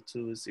confused about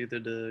too. It's either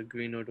the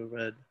green or the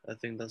red. I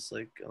think that's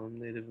like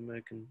Native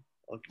American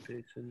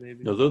occupation,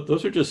 maybe. No,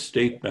 those are just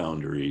state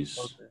boundaries.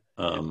 Okay.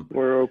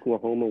 Where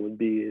Oklahoma would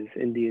be is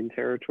Indian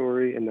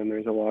territory, and then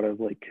there's a lot of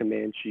like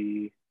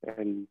Comanche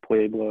and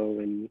Pueblo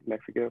in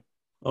Mexico.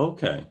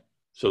 Okay,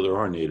 so there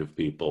are native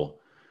people.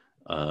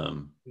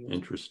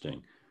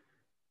 Interesting.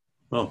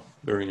 Well,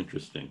 very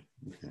interesting.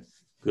 Okay,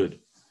 good.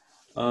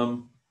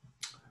 Well,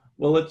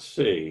 let's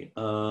see.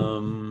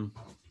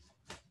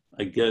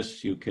 I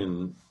guess you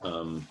can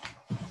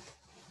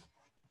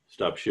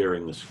stop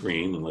sharing the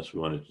screen unless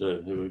we wanted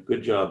to do a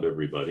good job,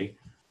 everybody.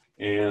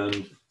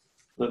 And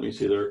let me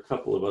see, there are a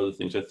couple of other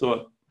things. I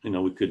thought,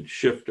 we could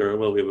shift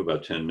well, we have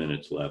about 10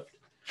 minutes left.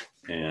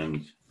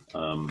 And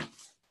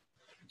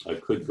I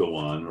could go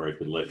on, or I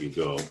could let you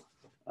go.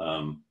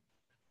 Let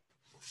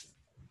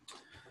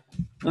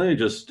me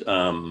just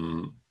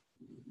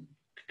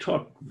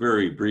talk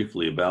very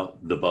briefly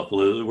about the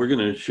buffalo. We're going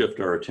to shift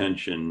our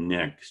attention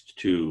next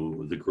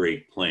to the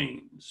Great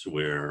Plains,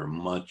 where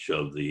much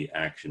of the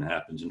action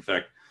happens. In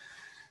fact,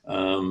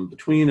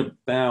 between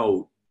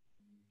about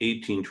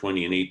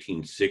 1820 and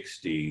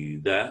 1860,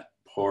 that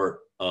part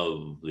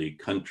of the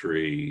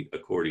country,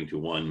 according to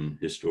one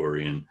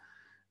historian,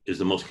 is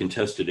the most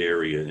contested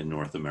area in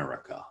North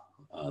America,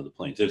 the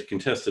Plains. It's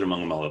contested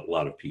among a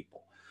lot of people.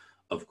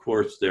 Of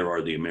course, there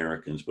are the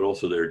Americans, but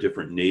also there are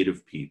different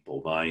native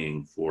people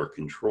vying for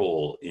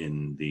control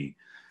in the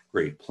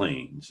Great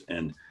Plains.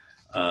 And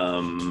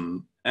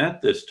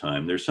at this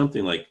time, there's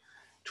something like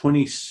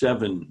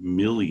 27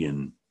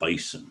 million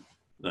bison.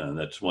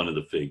 That's one of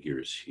the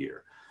figures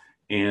here.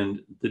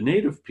 And the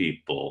native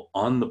people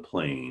on the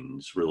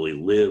plains really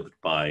lived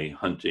by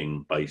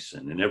hunting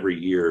bison. And every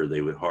year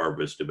they would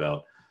harvest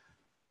about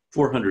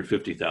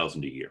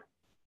 450,000 a year.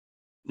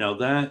 Now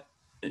that,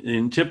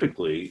 and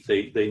typically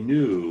they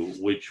knew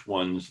which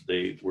ones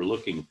they were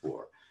looking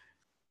for.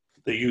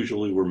 They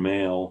usually were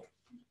male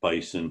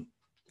bison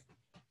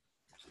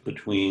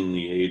between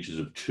the ages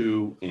of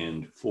 2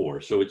 and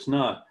 4. So it's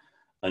not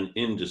an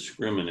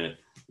indiscriminate,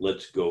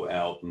 let's go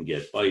out and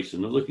get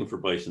bison. They're looking for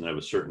bison that have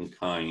a certain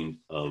kind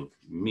of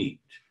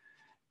meat.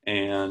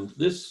 And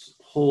this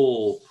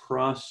whole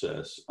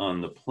process on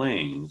the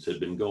plains had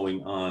been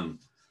going on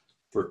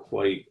for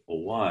quite a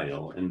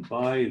while. And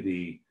by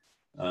the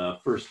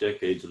first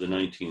decades of the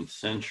 19th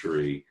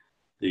century,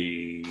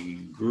 the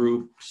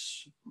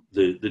groups,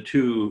 the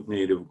two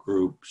native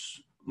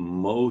groups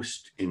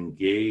most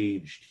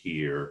engaged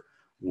here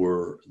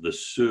were the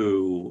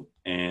Sioux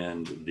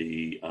and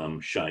the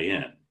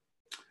Cheyenne.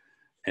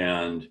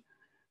 And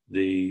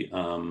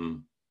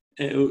and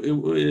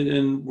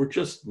we're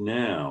just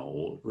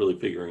now really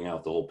figuring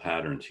out the whole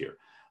patterns here.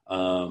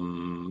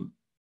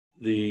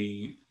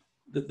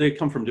 They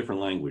come from different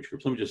language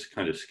groups. Let me just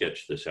kind of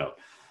sketch this out.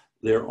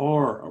 There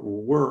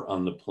were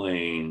on the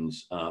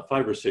plains 5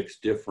 or 6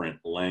 different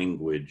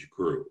language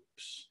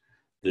groups.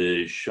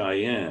 The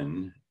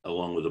Cheyenne,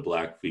 along with the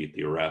Blackfeet,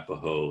 the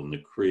Arapaho, and the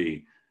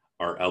Cree,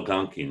 are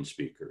Algonquian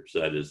speakers.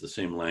 That is the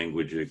same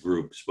language a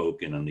group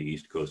spoken on the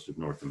east coast of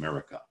North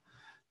America.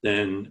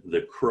 Then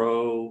the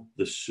Crow,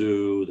 the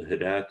Sioux, the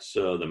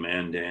Hidatsa, the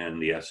Mandan,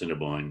 the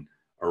Assiniboine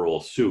are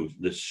all Sioux.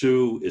 The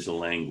Sioux is a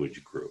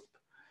language group.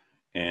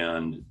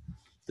 And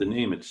the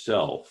name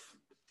itself,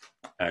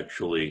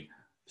 actually,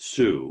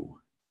 Sioux,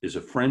 is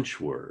a French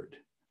word.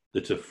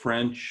 That's a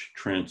French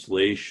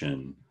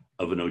translation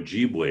of an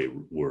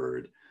Ojibwe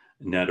word,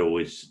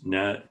 Nadowe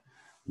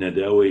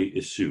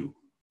Isu.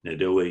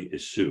 Nadowe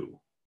Isu.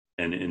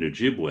 And in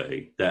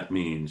Ojibwe, that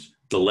means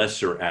the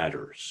lesser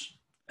adders.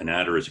 An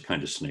adder is a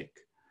kind of snake.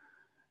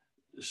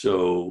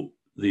 So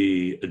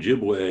the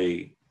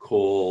Ojibwe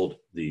called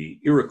the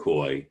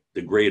Iroquois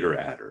the greater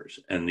adders,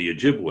 and the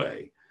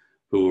Ojibwe,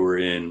 who were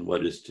in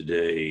what is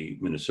today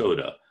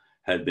Minnesota,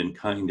 had been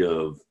kind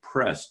of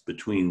pressed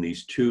between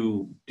these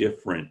two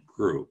different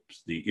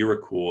groups, the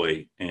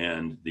Iroquois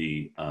and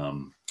the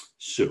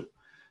Sioux.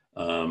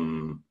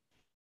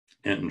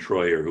 Anton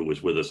Troyer, who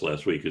was with us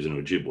last week, is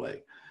an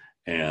Ojibwe.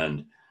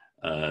 And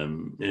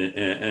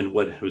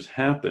what was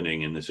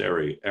happening in this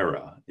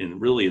era,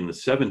 really in the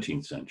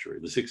 17th century,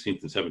 the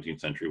 16th and 17th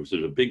century, was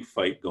there's a big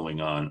fight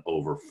going on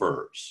over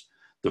furs.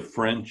 The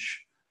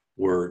French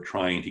were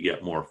trying to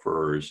get more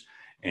furs,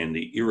 and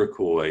the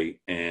Iroquois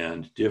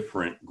and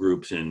different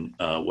groups in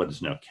what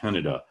is now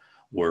Canada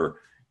were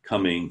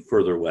coming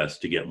further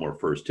west to get more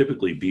furs,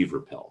 typically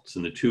beaver pelts.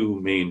 And the two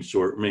main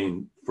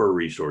fur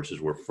resources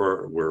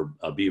were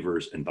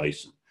beavers and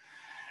bison.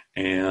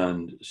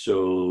 And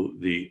so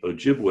the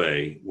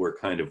Ojibwe were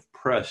kind of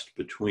pressed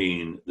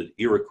between the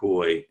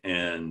Iroquois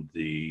and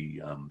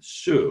the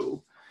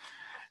Sioux.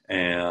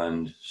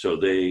 And so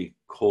they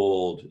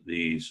called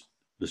the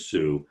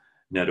Sioux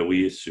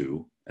Nadowe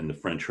Sioux, and the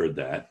French heard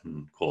that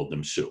and called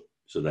them Sioux.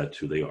 So that's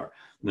who they are.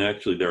 And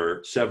actually, there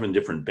are 7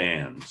 different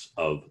bands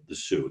of the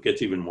Sioux. It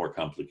gets even more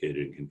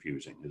complicated and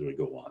confusing as we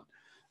go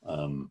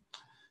on.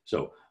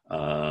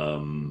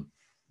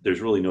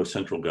 There's really no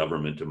central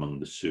government among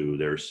the Sioux.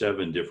 There are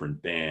 7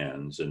 different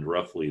bands, and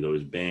roughly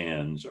those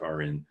bands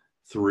are in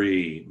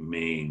 3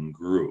 main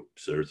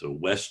groups. There's a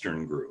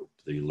Western group,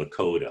 the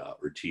Lakota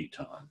or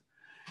Teton.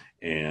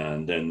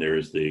 And then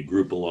there's the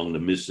group along the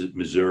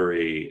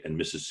Missouri and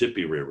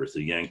Mississippi rivers,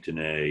 the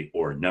Yanktonai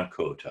or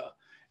Nakota.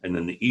 And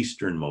then the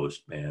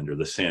easternmost band are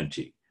the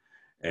Santee.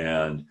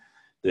 And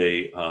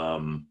they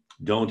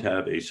don't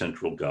have a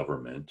central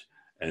government,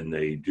 and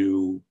they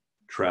do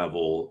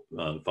travel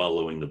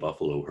following the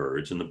buffalo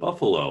herds. And the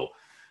buffalo,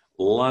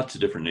 lots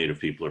of different native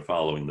people are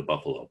following the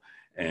buffalo.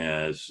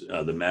 As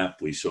the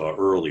map we saw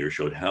earlier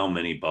showed how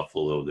many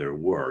buffalo there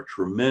were,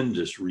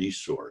 tremendous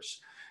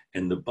resource.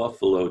 And the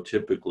buffalo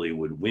typically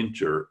would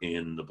winter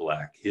in the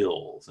Black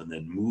Hills and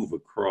then move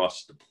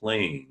across the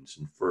plains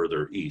and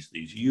further east,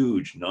 these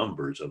huge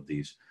numbers of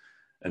these.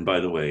 And by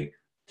the way,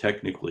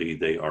 technically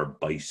they are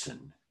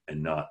bison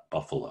and not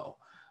buffalo.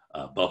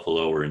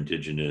 Buffalo are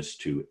indigenous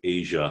to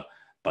Asia.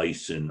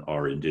 Bison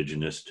are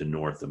indigenous to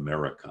North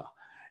America.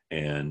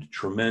 And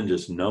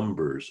tremendous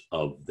numbers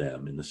of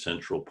them in the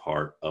central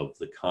part of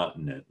the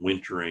continent,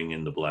 wintering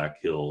in the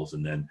Black Hills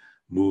and then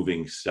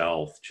moving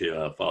south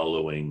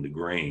following the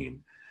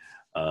grain.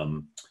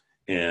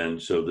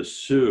 And so the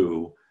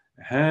Sioux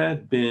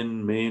had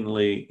been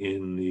mainly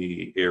in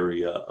the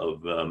area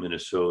of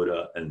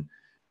Minnesota, and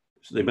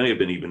so they may have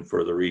been even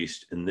further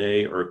east, and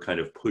they are kind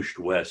of pushed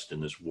west in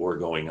this war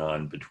going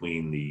on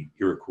between the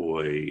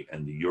Iroquois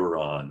and the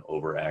Huron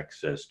over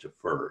access to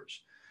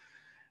furs.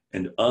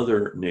 And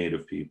other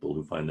native people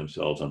who find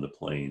themselves on the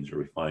plains or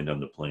refined on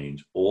the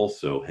plains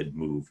also had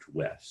moved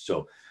west.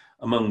 So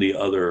among the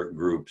other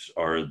groups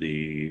are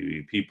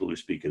the people who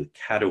speak a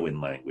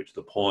Caddoan language,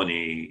 the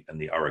Pawnee and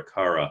the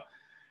Arikara,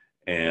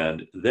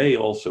 and they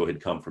also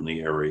had come from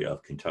the area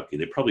of Kentucky.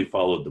 They probably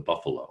followed the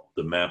buffalo.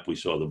 The map we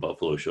saw, the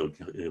buffalo showed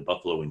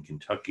buffalo in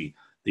Kentucky.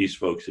 These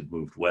folks had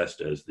moved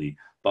west as the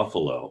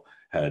buffalo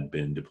had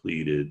been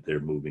depleted. They're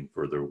moving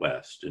further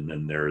west. And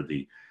then there are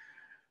the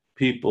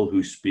people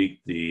who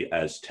speak the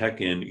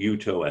Aztecan,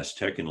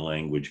 Uto-Aztecan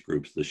language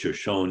groups, the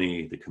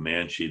Shoshone, the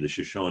Comanche. The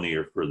Shoshone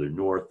are further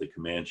north, the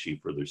Comanche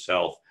further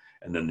south,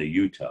 and then the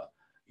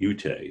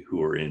Ute,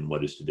 who are in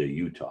what is today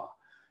Utah.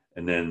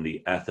 And then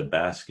the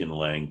Athabascan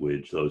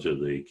language, those are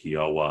the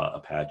Kiowa,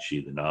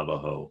 Apache, the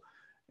Navajo.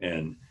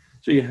 And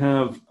so you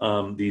have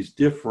these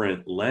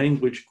different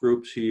language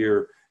groups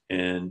here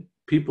and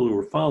people who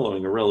are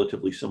following a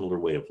relatively similar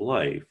way of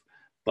life,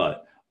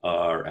 but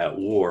are at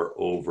war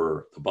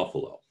over the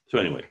buffalo. So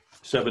anyway,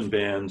 7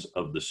 bands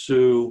of the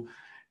Sioux,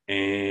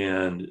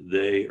 and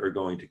they are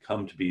going to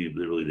come to be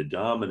literally the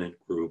dominant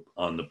group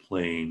on the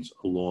plains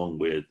along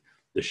with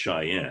the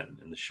Cheyenne.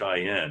 And the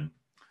Cheyenne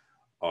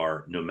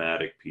are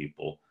nomadic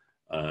people,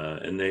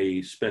 and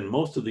they spend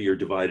most of the year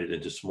divided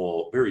into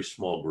small, very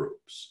small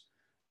groups.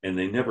 And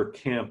they never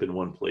camp in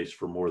one place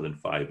for more than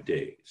 5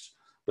 days.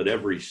 But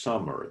every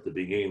summer, at the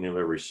beginning of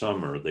every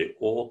summer, they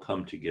all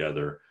come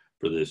together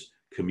for this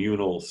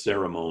communal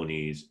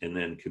ceremonies and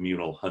then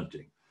communal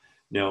hunting.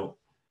 Now,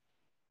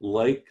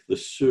 like the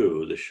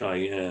Sioux, the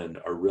Cheyenne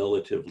are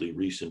relatively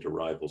recent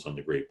arrivals on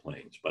the Great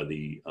Plains.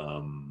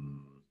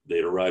 They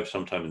arrived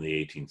sometime in the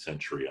 18th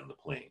century on the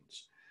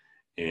plains.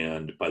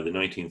 And by the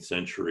 19th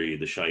century,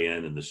 the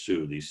Cheyenne and the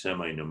Sioux, these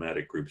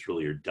semi-nomadic groups,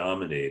 really are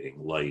dominating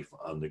life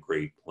on the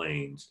Great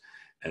Plains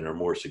and are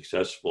more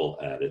successful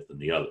at it than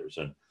the others.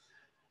 And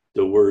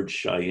the word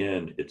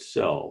Cheyenne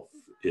itself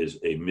is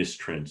a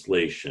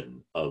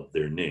mistranslation of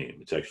their name.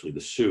 It's actually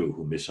the Sioux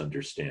who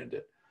misunderstand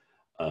it.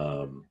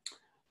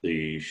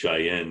 The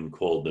Cheyenne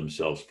called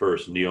themselves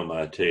first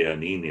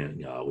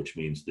Neomateanina, which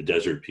means the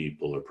desert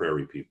people or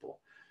prairie people.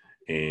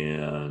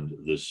 And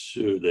the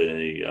Sioux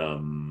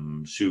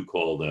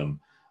call them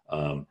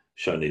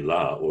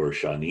Shanila or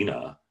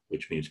Shanina,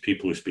 which means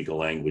people who speak a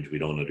language we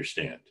don't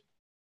understand.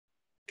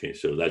 Okay,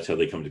 so that's how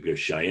they come to be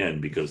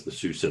Cheyenne, because the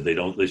Sioux said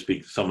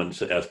someone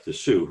asked the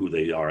Sioux who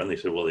they are, and they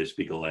said, well, they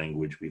speak a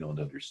language we don't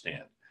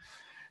understand.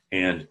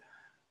 And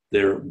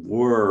there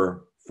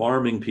were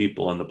farming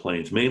people on the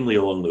plains, mainly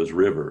along those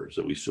rivers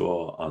that we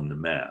saw on the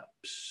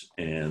maps,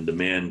 and the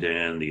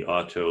Mandan, the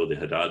Otto, the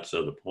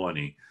Hidatsa, the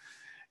Pawnee.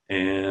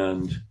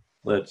 And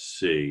let's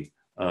see,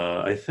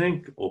 I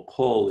think we'll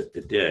call it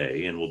a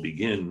day, and we'll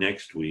begin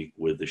next week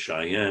with the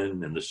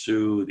Cheyenne and the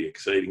Sioux, the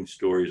exciting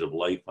stories of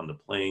life on the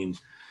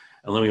plains.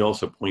 And let me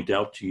also point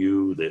out to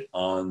you that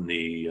on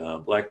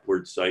the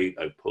Blackboard site,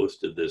 I've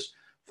posted this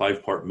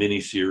 5-part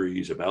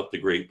mini-series about the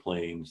Great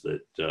Plains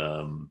that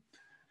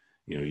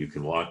you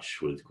can watch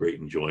with great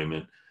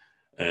enjoyment.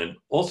 And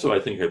also, I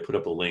think I put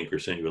up a link or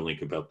sent you a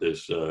link about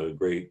this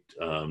great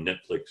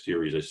Netflix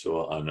series I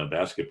saw on a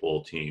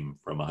basketball team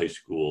from a high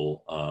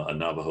school, a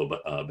Navajo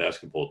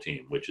basketball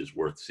team, which is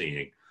worth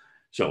seeing.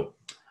 So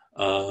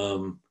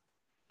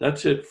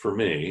that's it for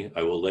me.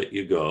 I will let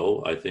you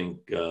go. I think,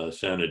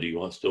 Sana, do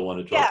you still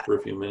want to talk for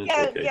a few minutes?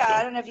 Yeah, okay, yeah. so.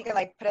 I don't know if you can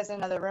put us in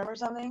another room or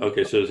something.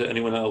 Okay, so does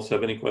anyone else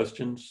have any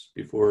questions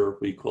before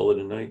we call it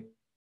a night?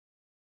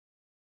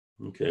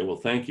 Okay, well,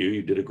 thank you.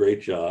 You did a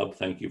great job.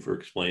 Thank you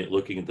for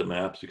looking at the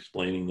maps,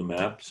 explaining the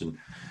maps. And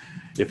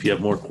if you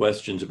have more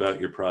questions about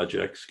your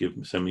projects,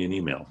 send me an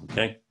email,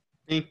 okay?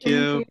 Thank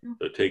you.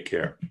 So take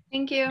care.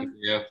 Thank you.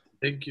 Yeah.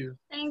 Thank you.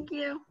 Thank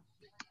you.